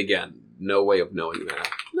 But again, no way of knowing that.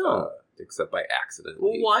 No. Except by accident.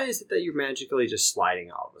 Well, why is it that you're magically just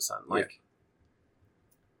sliding all of a sudden?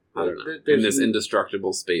 I don't know. In this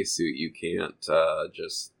indestructible spacesuit, you can't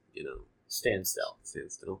just, stand still.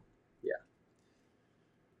 Stand still. Yeah.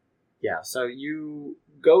 Yeah, so you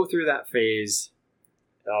go through that phase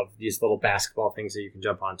of these little basketball things that you can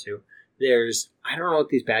jump onto. I don't know what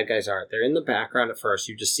these bad guys are. They're in the background at first.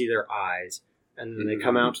 You just see their eyes. And then they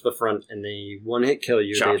come out to the front and they one-hit kill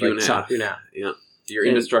you. Chop you in half. Yeah. Your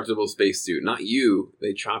indestructible spacesuit. Not you.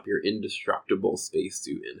 They chop your indestructible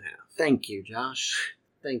spacesuit in half. Thank you, Josh.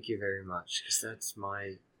 Thank you very much. Because that's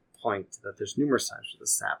my point, that there's numerous times where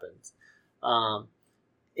this happens.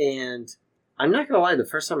 And I'm not going to lie, the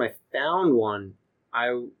first time I found one,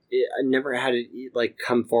 I never had it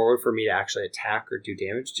come forward for me to actually attack or do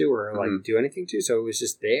damage to or do anything to. So it was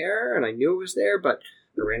just there and I knew it was there, but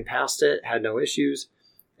I ran past it, had no issues.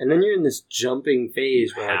 And then you're in this jumping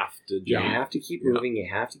phase where you have to keep moving, you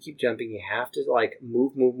have to keep jumping, you have to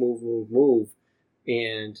move.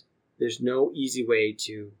 And there's no easy way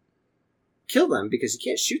to kill them because you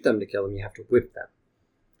can't shoot them to kill them, you have to whip them.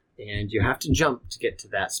 And you have to jump to get to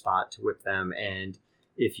that spot to whip them. And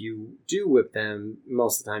if you do whip them,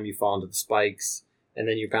 most of the time you fall into the spikes and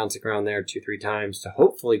then you're bouncing around there 2-3 times to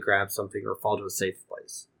hopefully grab something or fall to a safe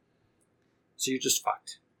place. So you're just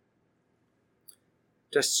fucked.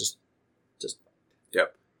 Just.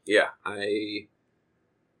 Yep. Yeah.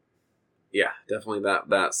 Definitely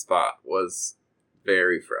that spot was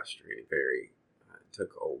very frustrating. It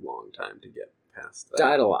took a long time to get past that.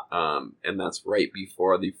 Died a lot. And that's right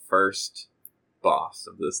before the first boss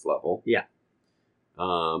of this level. Yeah.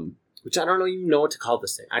 Which I don't even know what to call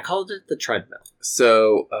this thing. I called it the treadmill.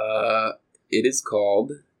 So, it is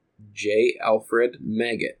called J. Alfred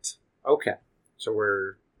Maggot. Okay. So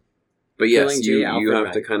we're... But yes, you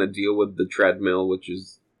have to kind of deal with the treadmill, which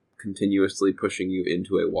is continuously pushing you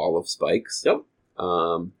into a wall of spikes. Yep.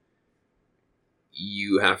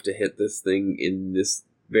 You have to hit this thing in this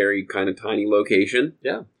very kind of tiny location.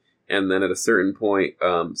 Yeah. And then at a certain point,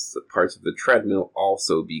 parts of the treadmill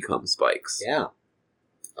also become spikes. Yeah.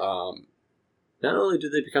 Not only do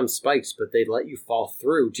they become spikes, but they let you fall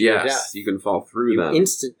through to your death. Yes, you can fall through them.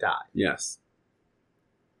 Instant die. Yes.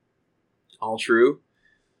 All true.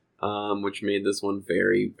 Which made this one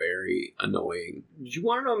very, very annoying. Do you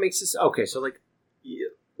want to know what makes this... Okay, so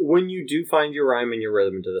when you do find your rhyme and your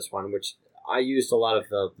rhythm into this one, which I used a lot of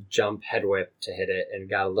the jump head whip to hit it and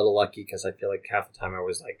got a little lucky because I feel like half the time I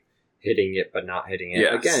was hitting it but not hitting it.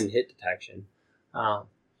 Yes. Again, hit detection.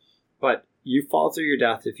 But you fall through your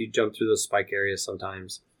death if you jump through those spike areas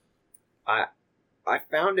sometimes. I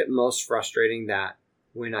found it most frustrating that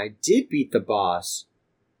when I did beat the boss,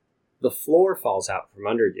 the floor falls out from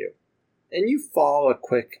under you. And you fall a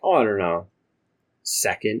quick,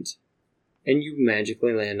 second, and you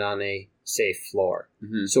magically land on a safe floor.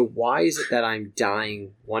 Mm-hmm. So why is it that I'm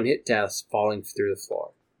dying one-hit deaths falling through the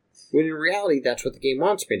floor? When in reality, that's what the game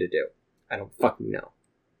wants me to do. I don't fucking know.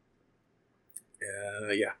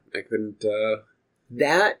 Yeah, I couldn't...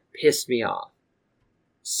 That pissed me off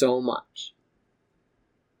so much.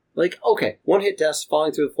 Okay, one-hit deaths,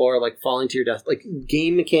 falling through the floor, falling to your death.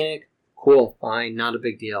 Game mechanic, cool, fine, not a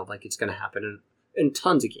big deal. It's going to happen in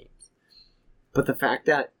tons of games. But the fact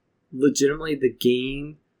that legitimately the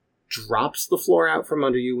game drops the floor out from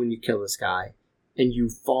under you when you kill this guy, and you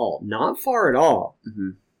fall, not far at all,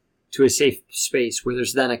 to a safe space where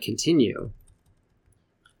there's then a continue,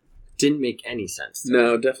 didn't make any sense to me.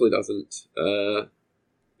 No, definitely doesn't.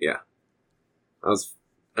 Yeah. I was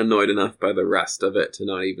annoyed enough by the rest of it to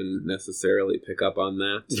not even necessarily pick up on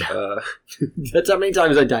that. Yeah. That's how many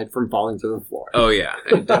times I died from falling through the floor. Oh, yeah.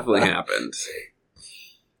 It definitely happened.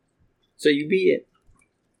 So you beat it.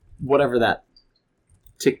 Whatever that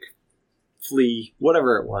tick, flea,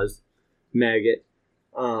 whatever it was, maggot.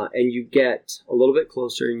 And you get a little bit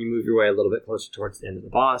closer and you move your way a little bit closer towards the end of the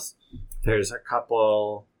boss. There's a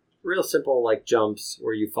couple real simple jumps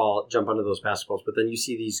where you jump onto those basketballs, but then you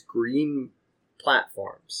see these green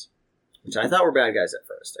platforms, which I thought were bad guys at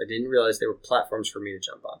first. I didn't realize they were platforms for me to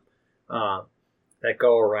jump on, that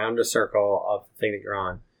go around a circle of the thing that you're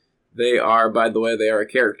on. They are, by the way, they are a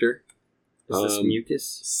character. Is this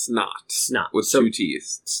mucus? Snot. Snot. With 2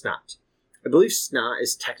 T's. Snot. I believe Snot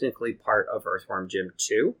is technically part of Earthworm Jim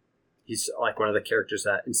too. He's like one of the characters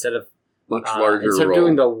that instead of Instead of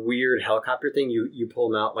doing the weird helicopter thing, you pull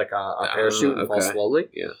him out like a parachute and fall slowly.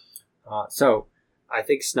 Yeah. So I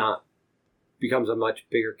think Snot becomes a much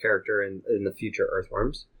bigger character in the future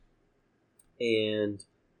Earthworms. And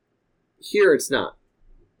here it's not.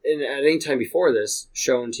 And at any time before this,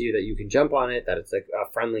 shown to you that you can jump on it, that it's like a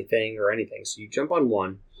friendly thing or anything. So you jump on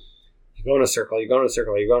one, you go in a circle, you go in a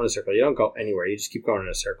circle, you go in a circle. You don't go anywhere. You just keep going in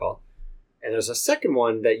a circle. And there's a second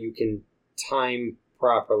one that you can time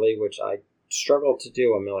properly, which I struggled to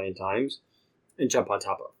do a million times, and jump on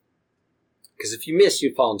top of. Because if you miss,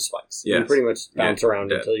 you'd fall in spikes. Yes. You pretty much bounce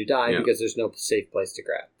around until you die because there's no safe place to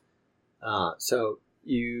grab. So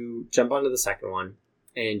you jump onto the second one,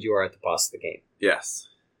 and you are at the boss of the game. Yes.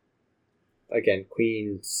 Again,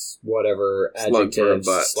 queens, whatever, Slug adjectives,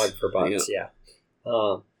 for a butt. slug for butts, yeah.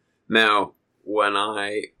 Now, when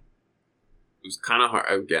it was kind of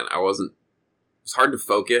hard, again, it was hard to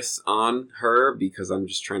focus on her because I'm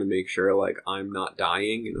just trying to make sure, like, I'm not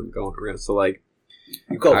dying and I'm going around. So, like,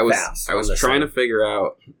 you go fast. I was trying to figure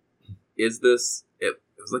out, is this, it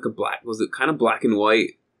was like was it kind of black and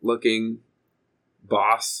white looking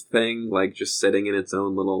boss thing, like just sitting in its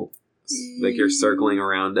own little, like you're circling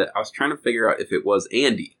around it. I was trying to figure out if it was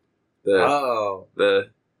Andy. The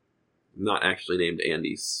not actually named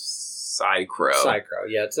Andy, Psycrow. Psycrow,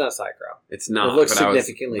 yeah, it's not Psycrow. It's not. It looks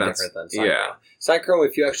significantly different than Psycrow. Yeah. Psycrow,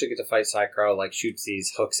 if you actually get to fight Psycrow, like shoots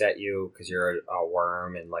these hooks at you because you're a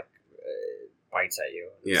worm and like bites at you.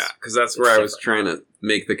 Yeah, because that's where I was trying to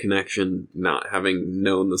make the connection, not having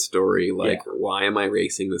known the story. Like, why am I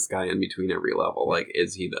racing this guy in between every level? Like,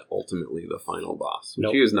 is he ultimately the final boss?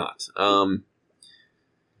 Which he is not.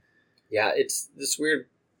 Yeah, it's this weird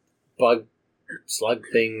slug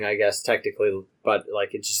thing, I guess, technically, but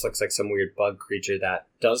like it just looks like some weird bug creature that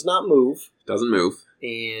does not move. Doesn't move.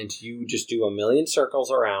 And you just do a million circles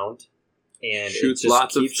around. And shoots it just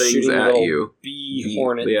lots of things at you. Bee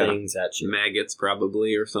hornet things at you. Maggots,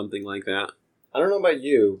 probably, or something like that. I don't know about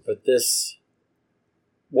you, but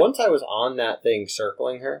once I was on that thing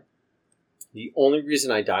circling her, the only reason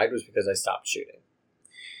I died was because I stopped shooting.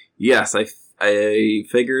 Yes, I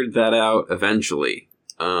figured that out eventually.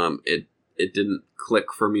 It didn't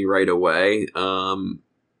click for me right away.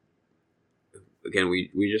 Again,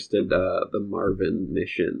 we just did the Marvin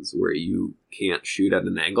missions where you can't shoot at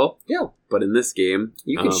an angle. Yeah. But in this game,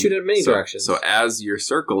 you can shoot at many directions. So as you're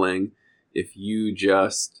circling, if you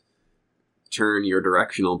just turn your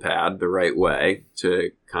directional pad the right way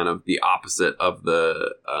to kind of the opposite of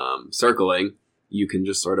the circling, you can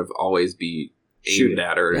just sort of always be aimed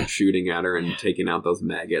at her and shooting at her and taking out those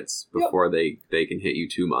maggots before they can hit you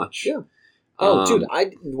too much. Yeah. Oh, dude,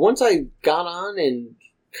 once I got on and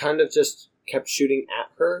kind of just kept shooting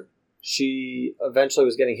at her, she eventually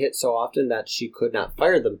was getting hit so often that she could not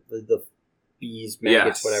fire the bees,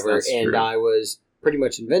 maggots, whatever, and true. I was pretty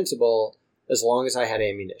much invincible as long as I had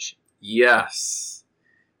ammunition. Yes.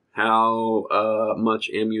 How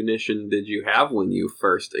much ammunition did you have when you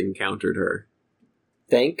first encountered her?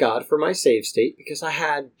 Thank God for my save state, because I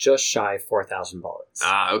had just shy of 4,000 bullets.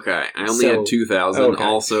 Ah, okay. I only had 2,000. Okay.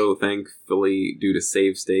 Also, thankfully, due to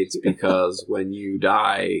save states, because when you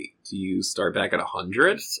die, do you start back at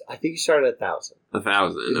 100? I think you start at 1,000.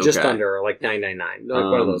 1,000, okay. Just under, like 999. Like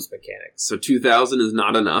one of those mechanics. So 2,000 is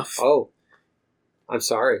not enough. Oh. I'm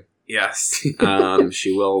sorry. Yes.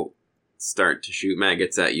 She will start to shoot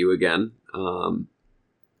maggots at you again.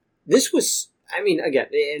 This was... I mean, again,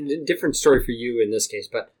 and a different story for you in this case,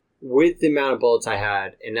 but with the amount of bullets I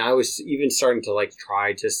had, and I was even starting to, like,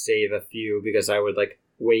 try to save a few because I would, like,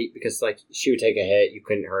 wait because, like, she would take a hit, you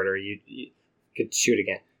couldn't hurt her, you could shoot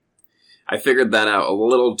again. I figured that out a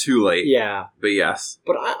little too late. Yeah. But yes.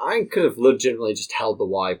 But I could have legitimately just held the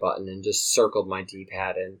Y button and just circled my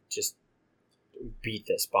D-pad and just beat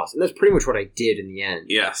this boss. And that's pretty much what I did in the end.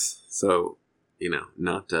 Yes. So,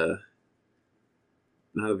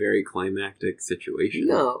 not a very climactic situation.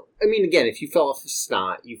 No. I mean, again, if you fell off a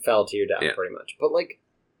snot, you fell to your death, pretty much. But, like,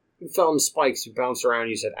 you fell in spikes, you bounced around,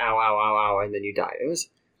 you said, ow, ow, ow, ow, and then you died. It was...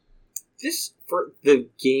 This, for the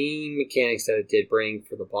game mechanics that it did bring,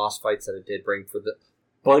 for the boss fights that it did bring, for the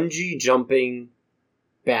bungee jumping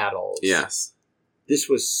battles. Yes. This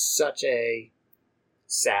was such a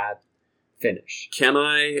sad finish. Can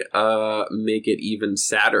I make it even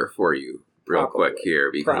sadder for you? Real quick here,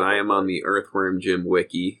 because I am on the Earthworm Jim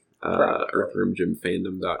wiki,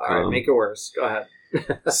 earthwormjimfandom.com. All right, make it worse. Go ahead.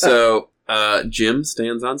 So, Jim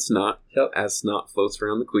stands on Snot as Snot floats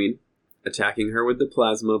around the Queen, attacking her with the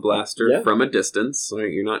plasma blaster from a distance. So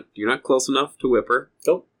you're not close enough to whip her.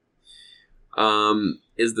 Nope.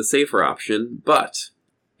 is the safer option, but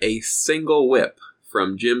a single whip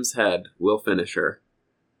from Jim's head will finish her.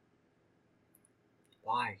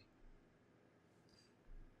 Why?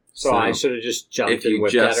 So I should have just jumped and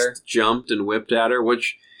whipped at her? If you just jumped and whipped at her,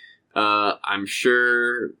 which I'm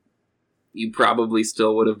sure you probably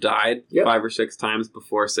still would have died 5 or 6 times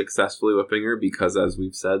before successfully whipping her, because as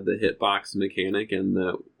we've said, the hitbox mechanic and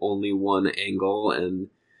the only one angle, and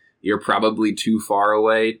you're probably too far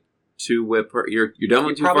away to whip her. You're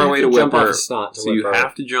definitely too far away to whip her. So you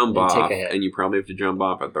have to jump off, and you probably have to jump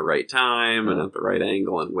off at the right time and at the right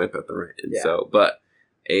angle and whip at the right. And but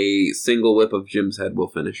a single whip of Jim's head will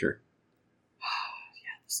finish her.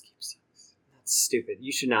 Yeah, this game sucks. That's stupid.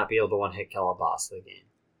 You should not be able to one-hit kill a boss of the game.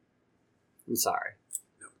 I'm sorry.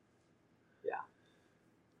 No.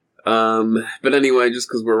 Yeah. But anyway, just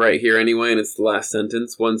because we're right here anyway, and it's the last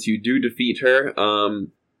sentence. Once you do defeat her,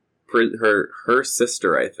 her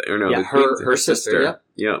sister, I think, or no, her sister.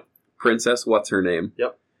 Yeah. Princess, what's her name?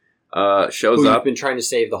 Yep. Shows Who up. You've been trying to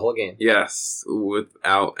save the whole game. Yes,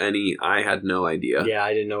 without any. I had no idea. Yeah,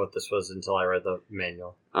 I didn't know what this was until I read the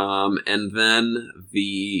manual. And then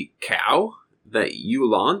the cow that you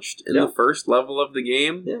launched in the first level of the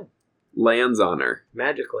game lands on her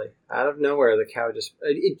magically out of nowhere. The cow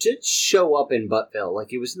it did show up in Buttville,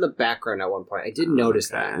 like it was in the background at one point. I didn't notice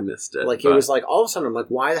that. I missed it. Like it was like all of a sudden I'm like,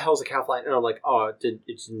 why the hell is the cow flying? And I'm like, oh, it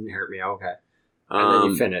didn't hurt me. Okay. And then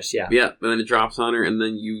you finish, yeah. And then it drops on her, and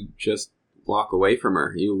then you just walk away from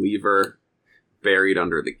her. You leave her buried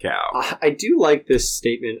under the cow. I do like this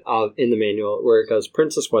statement in the manual where it goes,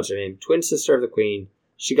 Princess, what's her name? Twin sister of the queen.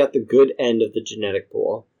 She got the good end of the genetic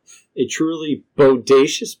pool. A truly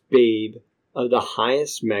bodacious babe of the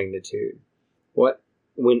highest magnitude.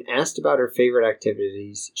 When asked about her favorite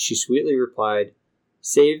activities, she sweetly replied,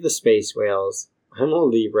 save the space whales. I'm a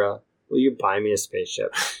Libra. Will you buy me a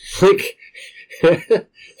spaceship? Like...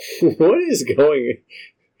 what is going?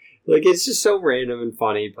 Like, it's just so random and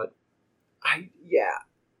funny, but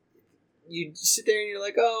you sit there and you're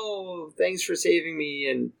like, oh, thanks for saving me,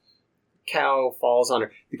 and cow falls on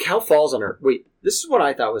her. The cow falls on her. Wait, this is what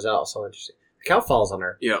I thought was also interesting. The cow falls on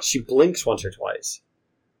her. Yeah. She blinks once or twice.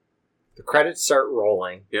 The credits start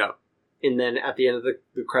rolling. Yeah. And then at the end of the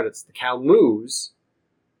credits, the cow moves.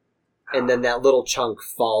 And then that little chunk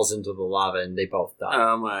falls into the lava, and they both die.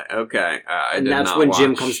 Oh my! Okay, and that's when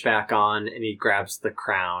Jim comes back on, and he grabs the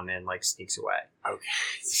crown and like sneaks away. Okay,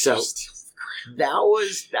 so that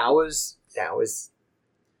was.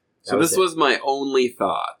 So this was my only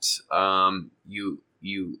thought. You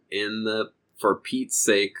in the for Pete's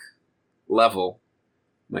sake level.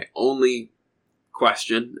 My only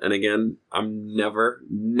question, and again, I'm never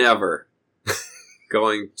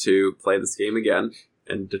going to play this game again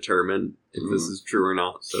and determine if this is true or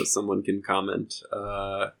not. So someone can comment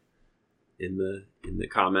in the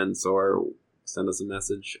comments or send us a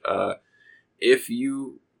message. If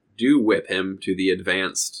you do whip him to the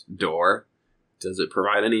advanced door, does it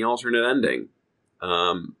provide any alternate ending?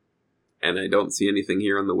 And I don't see anything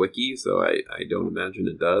here on the wiki, so I don't imagine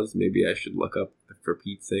it does. Maybe I should look up For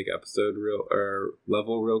Pete's Sake episode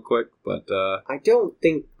level real quick, but I don't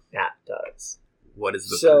think that does. What is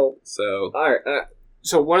the so all right?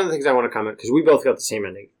 So one of the things I want to comment, because we both got the same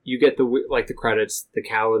ending. You get the credits. The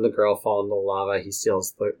cow and the girl fall in the lava. He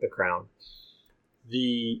steals the crown.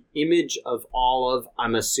 The image of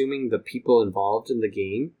I'm assuming the people involved in the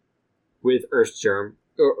game with Earthworm,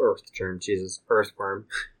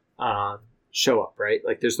 show up, right?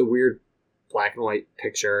 Like there's the weird black and white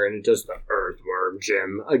picture, and it does the Earthworm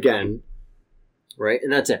Jim again, right?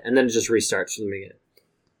 And that's it. And then it just restarts from the beginning.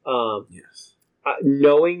 Yes.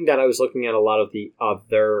 Knowing that I was looking at a lot of the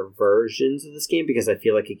other versions of this game, because I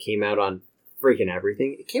feel like it came out on freaking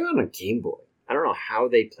everything. It came out on Game Boy. I don't know how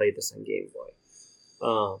they played this on Game Boy.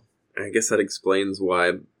 I guess that explains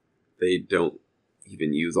why they don't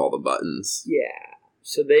even use all the buttons. Yeah.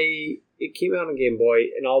 So it came out on Game Boy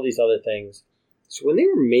and all these other things. So when they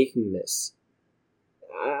were making this,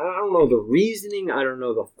 I don't know the reasoning, I don't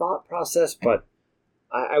know the thought process, but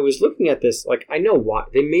I was looking at this, like, I know why.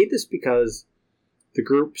 They made this because the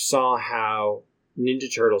group saw how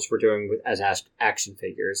Ninja Turtles were doing as action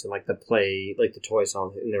figures and like the toy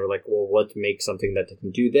song, and they were like, well, let's make something that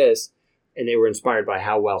can do this. And they were inspired by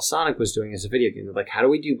how well Sonic was doing as a video game. They're like, how do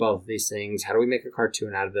we do both of these things? How do we make a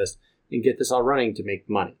cartoon out of this and get this all running to make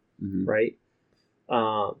money? Mm-hmm. Right?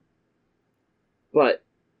 But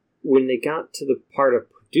when they got to the part of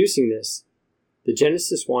producing this, the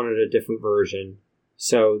Genesis wanted a different version.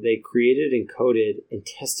 So they created and coded and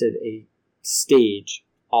tested a stage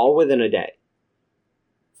all within a day.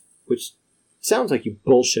 Which sounds like you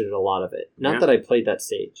bullshitted a lot of it. Not that I played that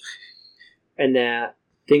stage. And that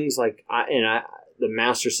things like the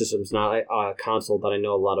Master System's not a console that I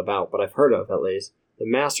know a lot about, but I've heard of at least. The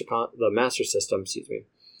Master System,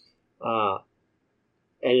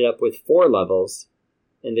 ended up with 4 levels,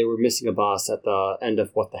 and they were missing a boss at the end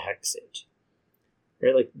of What the Heck stage.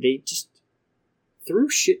 Right? Like, they just threw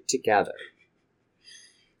shit together.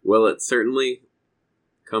 Well, it certainly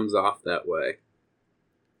comes off that way.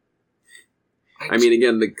 I mean,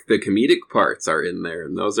 again, the comedic parts are in there,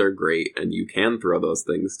 and those are great, and you can throw those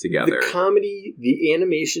things together. The comedy, the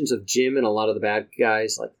animations of Jim and a lot of the bad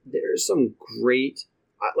guys, like, there's some great...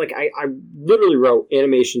 I literally wrote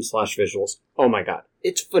animation/visuals. Oh my god.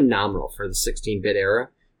 It's phenomenal for the 16-bit era.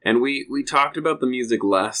 And we talked about the music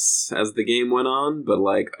less as the game went on, but,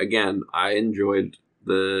 like, again, I enjoyed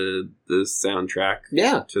the soundtrack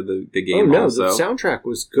to the game. Oh no, also. the soundtrack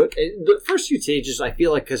was good. The first few stages, I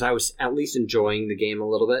feel like, because I was at least enjoying the game a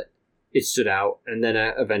little bit, it stood out. And then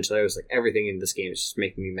eventually I was like, everything in this game is just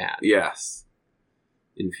making me mad. Yes.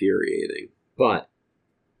 Infuriating. But,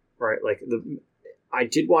 right, like, I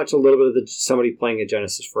did watch a little bit of somebody playing a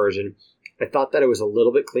Genesis version. I thought that it was a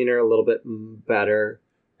little bit cleaner, a little bit better.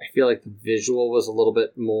 I feel like the visual was a little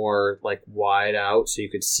bit more, like, wide out, so you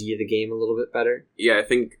could see the game a little bit better. Yeah, I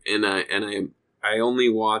think, I only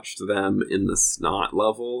watched them in the SNOT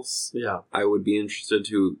levels. Yeah. I would be interested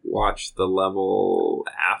to watch the level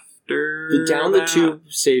after the Down the Tube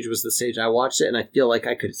stage was the stage I watched it, and I feel like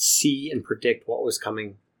I could see and predict what was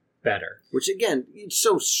coming better. Which, again, it's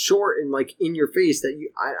so short and, like, in your face that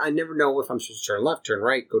I never know if I'm supposed to turn left, turn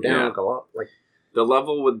right, go down, go up, like... The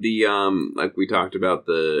level with the, like we talked about,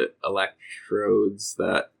 the electrodes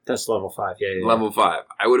That's level 5, yeah. Level 5.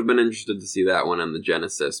 I would have been interested to see that one on the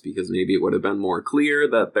Genesis, because maybe it would have been more clear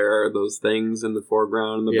that there are those things in the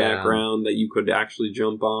foreground and the background that you could actually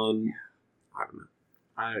jump on. I don't know.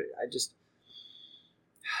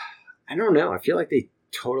 I don't know. I feel like they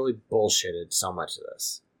totally bullshitted so much of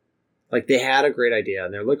this. Like, they had a great idea,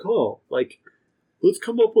 and they're like, oh, like, let's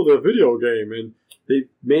come up with a video game, and they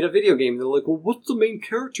made a video game. They're like, well, what's the main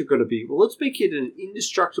character going to be? Well, let's make it an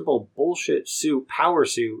indestructible bullshit power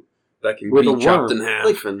suit that can be chopped in half.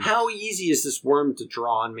 Like, how easy is this worm to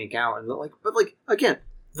draw and make out? And but again,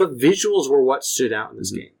 the visuals were what stood out in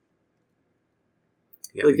this game.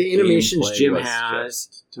 Yeah, like the animations Jim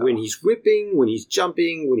has when he's whipping, when he's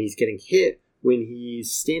jumping, when he's getting hit, when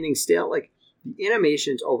he's standing still. Like, the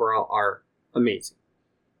animations overall are amazing.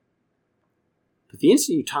 But the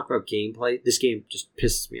instant you talk about gameplay, this game just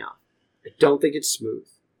pisses me off. I don't think it's smooth.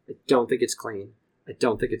 I don't think it's clean. I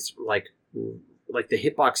don't think it's like the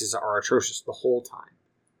hitboxes are atrocious the whole time.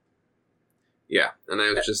 Yeah, and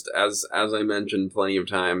I was just, as I mentioned plenty of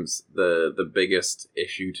times, the biggest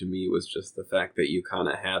issue to me was just the fact that you kind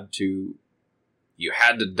of had to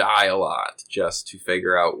die a lot just to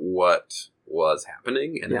figure out what was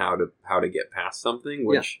happening and how to get past something,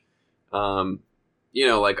 which,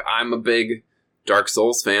 like, I'm a big Dark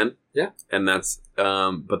Souls fan. Yeah. And that's,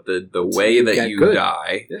 but the way that you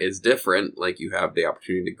die is different. Like, you have the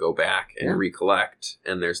opportunity to go back and recollect,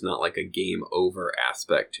 and there's not like a game over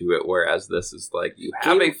aspect to it. Whereas this is like, you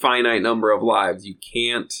have a finite number of lives. You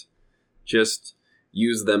can't just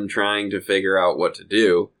use them trying to figure out what to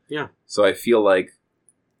do. Yeah. So I feel like,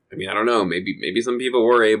 I mean, I don't know, maybe some people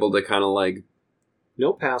were able to kind of like,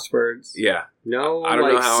 no passwords. Yeah. No, I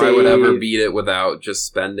don't know how I would ever beat it without just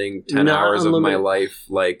spending 10 hours of my life,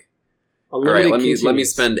 like, all right, let me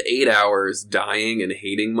spend 8 hours dying and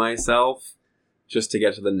hating myself just to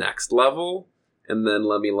get to the next level, and then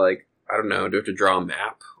let me, like, I don't know, do I have to draw a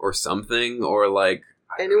map or something, or like...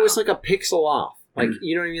 And it was like a pixel off. Like,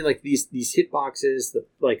 you know what I mean? Like, these hitboxes, the,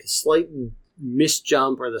 like, slight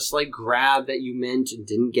misjump or the slight grab that you meant and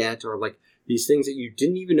didn't get, or, like, these things that you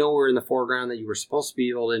didn't even know were in the foreground that you were supposed to be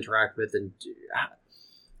able to interact with. And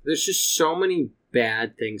there's just so many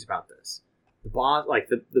bad things about this. The boss, like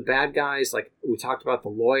the bad guys, like we talked about the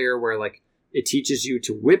lawyer, where like it teaches you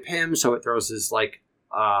to whip him, so it throws his like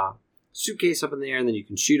suitcase up in the air, and then you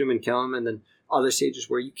can shoot him and kill him. And then other stages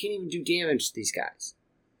where you can't even do damage to these guys.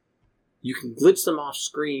 You can glitch them off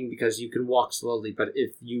screen because you can walk slowly, but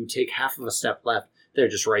if you take half of a step left, they're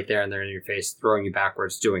just right there and they're in your face, throwing you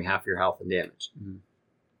backwards, doing half your health and damage. Mm-hmm.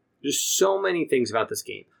 There's so many things about this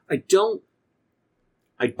game. I don't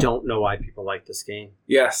know why people like this game.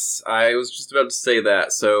 Yes, I was just about to say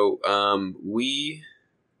that. So, I'm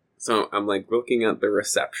like looking at the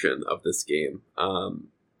reception of this game.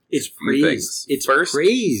 It's praised. It's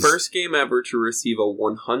praised. First game ever to receive a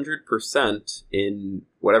 100% in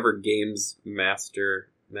whatever Games Master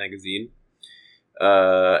magazine.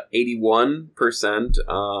 81%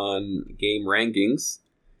 on Game Rankings,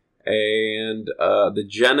 And the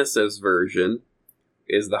Genesis version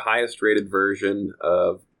is the highest rated version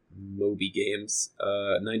of Moby Games.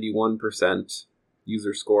 91%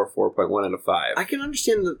 user score, 4.1 out of 5. I can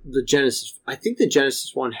understand the Genesis. I think the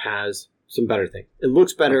Genesis one has some better things. It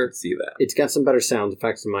looks better. I can see that. It's got some better sound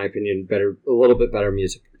effects, in my opinion. A little bit better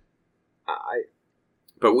music.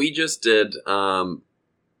 But we just did Daffy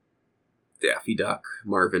Duck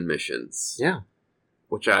Marvin missions. Yeah.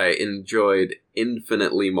 Which I enjoyed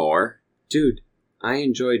infinitely more. Dude, I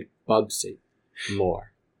enjoyed Bubsy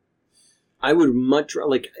more. I would much...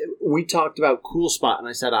 Like, we talked about Cool Spot, and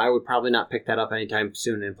I said I would probably not pick that up anytime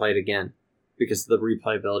soon and play it again because the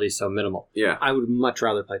replayability is so minimal. Yeah. I would much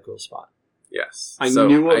rather play Cool Spot. Yes. I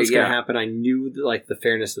knew what was going to happen. I knew, the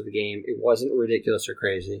fairness of the game. It wasn't ridiculous or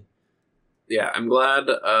crazy. Yeah, I'm glad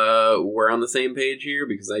we're on the same page here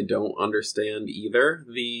because I don't understand either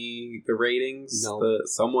the ratings. No.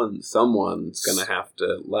 Someone's gonna have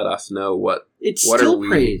to let us know what it's what still are we,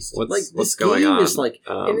 praised. What's going on? Is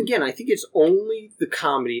and again, I think it's only the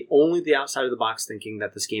comedy, only the outside of the box thinking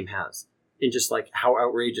that this game has, and just how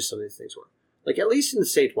outrageous some of these things were. At least in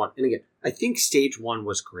stage 1, and again, I think stage 1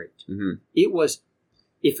 was great. Mm-hmm. It was,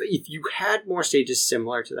 if you had more stages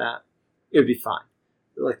similar to that, it would be fine.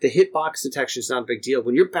 The hitbox detection is not a big deal.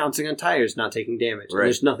 When you're bouncing on tires, not taking damage, right. And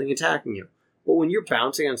there's nothing attacking you. But when you're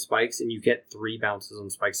bouncing on spikes and you get 3 bounces on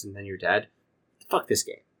spikes and then you're dead, fuck this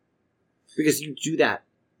game. Because you do that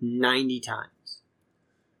 90 times.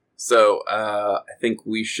 So, I think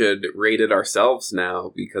we should rate it ourselves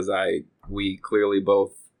now because we clearly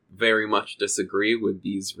both very much disagree with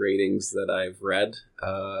these ratings that I've read.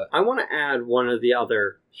 I want to add one of the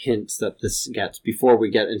other hints that this gets before we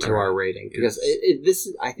get into our rating, because this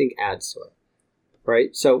I think adds to it.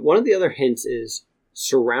 Right? So one of the other hints is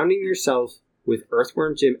surrounding yourself with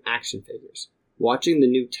Earthworm Jim action figures, watching the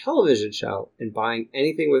new television show and buying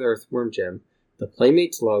anything with Earthworm Jim, the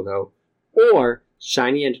Playmates logo, or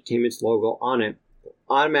Shiny Entertainment's logo on it will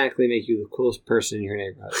automatically make you the coolest person in your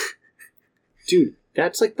neighborhood. Dude,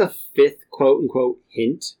 that's the 5th quote-unquote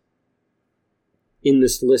hint in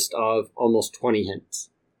this list of almost 20 hints.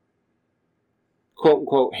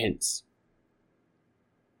 Quote-unquote hints.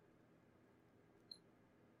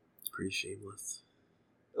 Pretty shameless.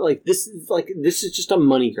 This is just a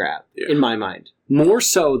money grab, in my mind. More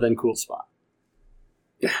so than Cool Spot.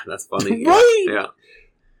 Yeah, that's funny. Right? Yeah.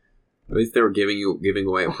 At least they were giving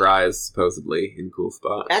away a prize, supposedly, in Cool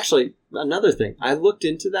Spot. Actually, another thing. I looked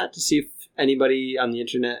into that to see if anybody on the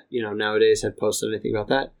internet, nowadays had posted anything about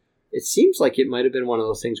that. It seems like it might have been one of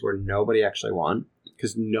those things where nobody actually won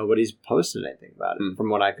because nobody's posted anything about it, from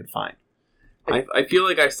what I could find. I feel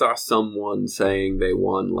like I saw someone saying they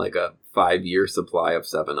won a 5-year supply of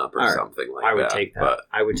 7-Up or something like that. I would take that. But,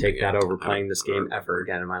 I would take that over playing this game ever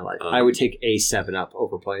again in my life. I would take a 7-Up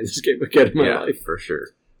over playing this game again in my life. For sure.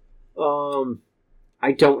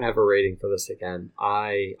 I don't have a rating for this again.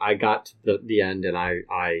 I got to the end and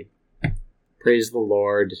I praise the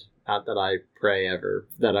Lord. Not that I pray ever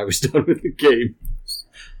that I was done with the game.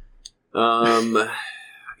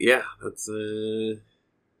 Yeah, that's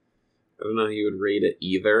I don't know how you would rate it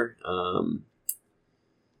either. I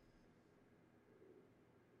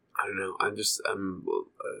don't know. I'm just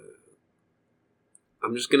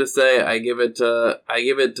gonna say I give it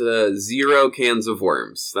 0 cans of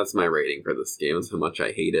worms. That's my rating for this game. That's how much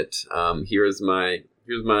I hate it. Here's my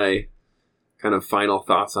kind of final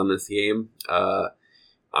thoughts on this game.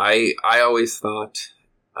 I always thought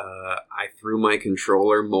I threw my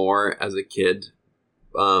controller more as a kid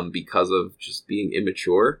because of just being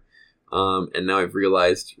immature. And now I've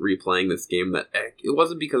realized replaying this game that it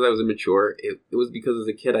wasn't because I was immature. It was because as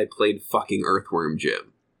a kid I played fucking Earthworm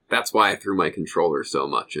Jim. That's why I threw my controller so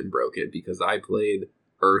much and broke it, because I played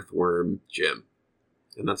Earthworm Jim.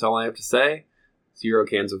 And that's all I have to say. 0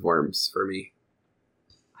 cans of worms for me.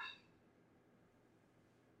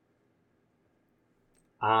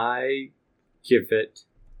 I give it...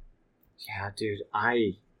 Yeah, dude,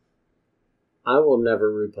 I will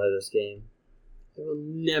never replay this game. I will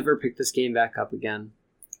never pick this game back up again.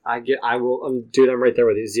 Dude, I'm right there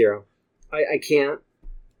with you. 0. I can't.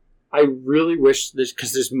 I really wish this,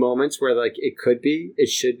 because there's moments where it could be, it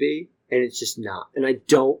should be, and it's just not. And I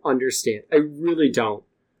don't understand. I really don't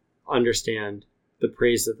understand the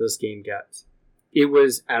praise that this game gets. It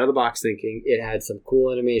was out of the box thinking. It had some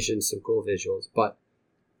cool animations, some cool visuals, but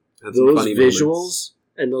those visuals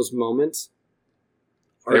and those moments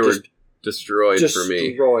were destroyed for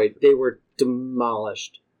me. They were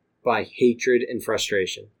demolished by hatred and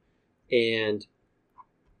frustration. And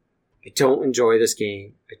I don't enjoy this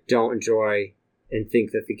game. I don't enjoy and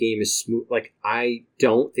think that the game is smooth. Like, I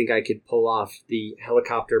don't think I could pull off the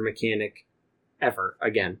helicopter mechanic ever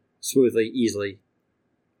again, smoothly, easily,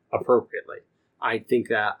 appropriately. I think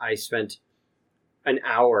that I spent an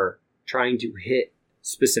hour trying to hit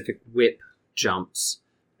specific whip jumps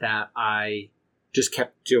that I just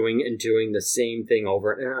kept doing and doing the same thing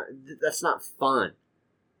over. And that's not fun.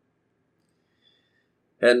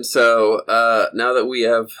 And so, now that we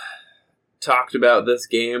have talked about this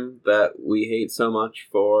game that we hate so much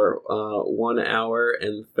for 1 hour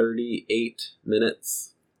and 38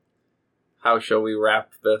 minutes, how shall we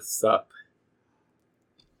wrap this up?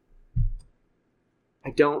 I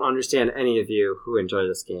don't understand any of you who enjoy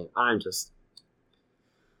this game. I'm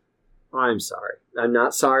sorry. I'm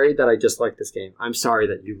not sorry that I dislike this game. I'm sorry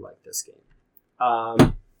that you like this game.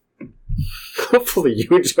 Hopefully you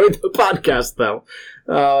enjoyed the podcast, though.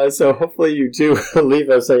 So hopefully you do leave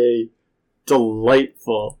us a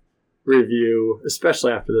delightful review,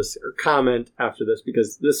 especially after this, or comment after this,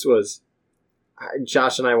 because this was...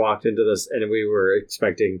 Josh and I walked into this and we were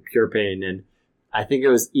expecting pure pain, and I think it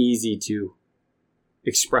was easy to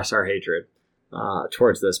express our hatred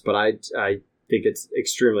towards this, but I think it's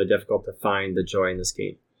extremely difficult to find the joy in this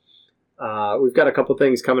game. We've got a couple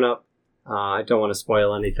things coming up. I don't want to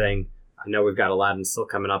spoil anything. I know we've got Aladdin still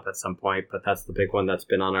coming up at some point, but that's the big one that's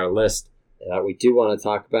been on our list that we do want to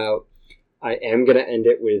talk about. I am going to end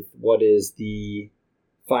it with what is the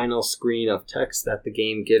final screen of text that the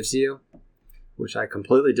game gives you, which I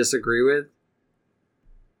completely disagree with.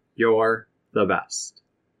 You're the best.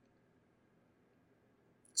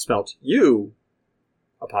 Spelt U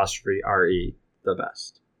apostrophe R-E, the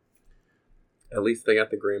best. At least they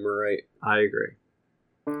got the grammar right. I agree.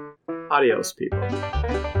 Adios, people.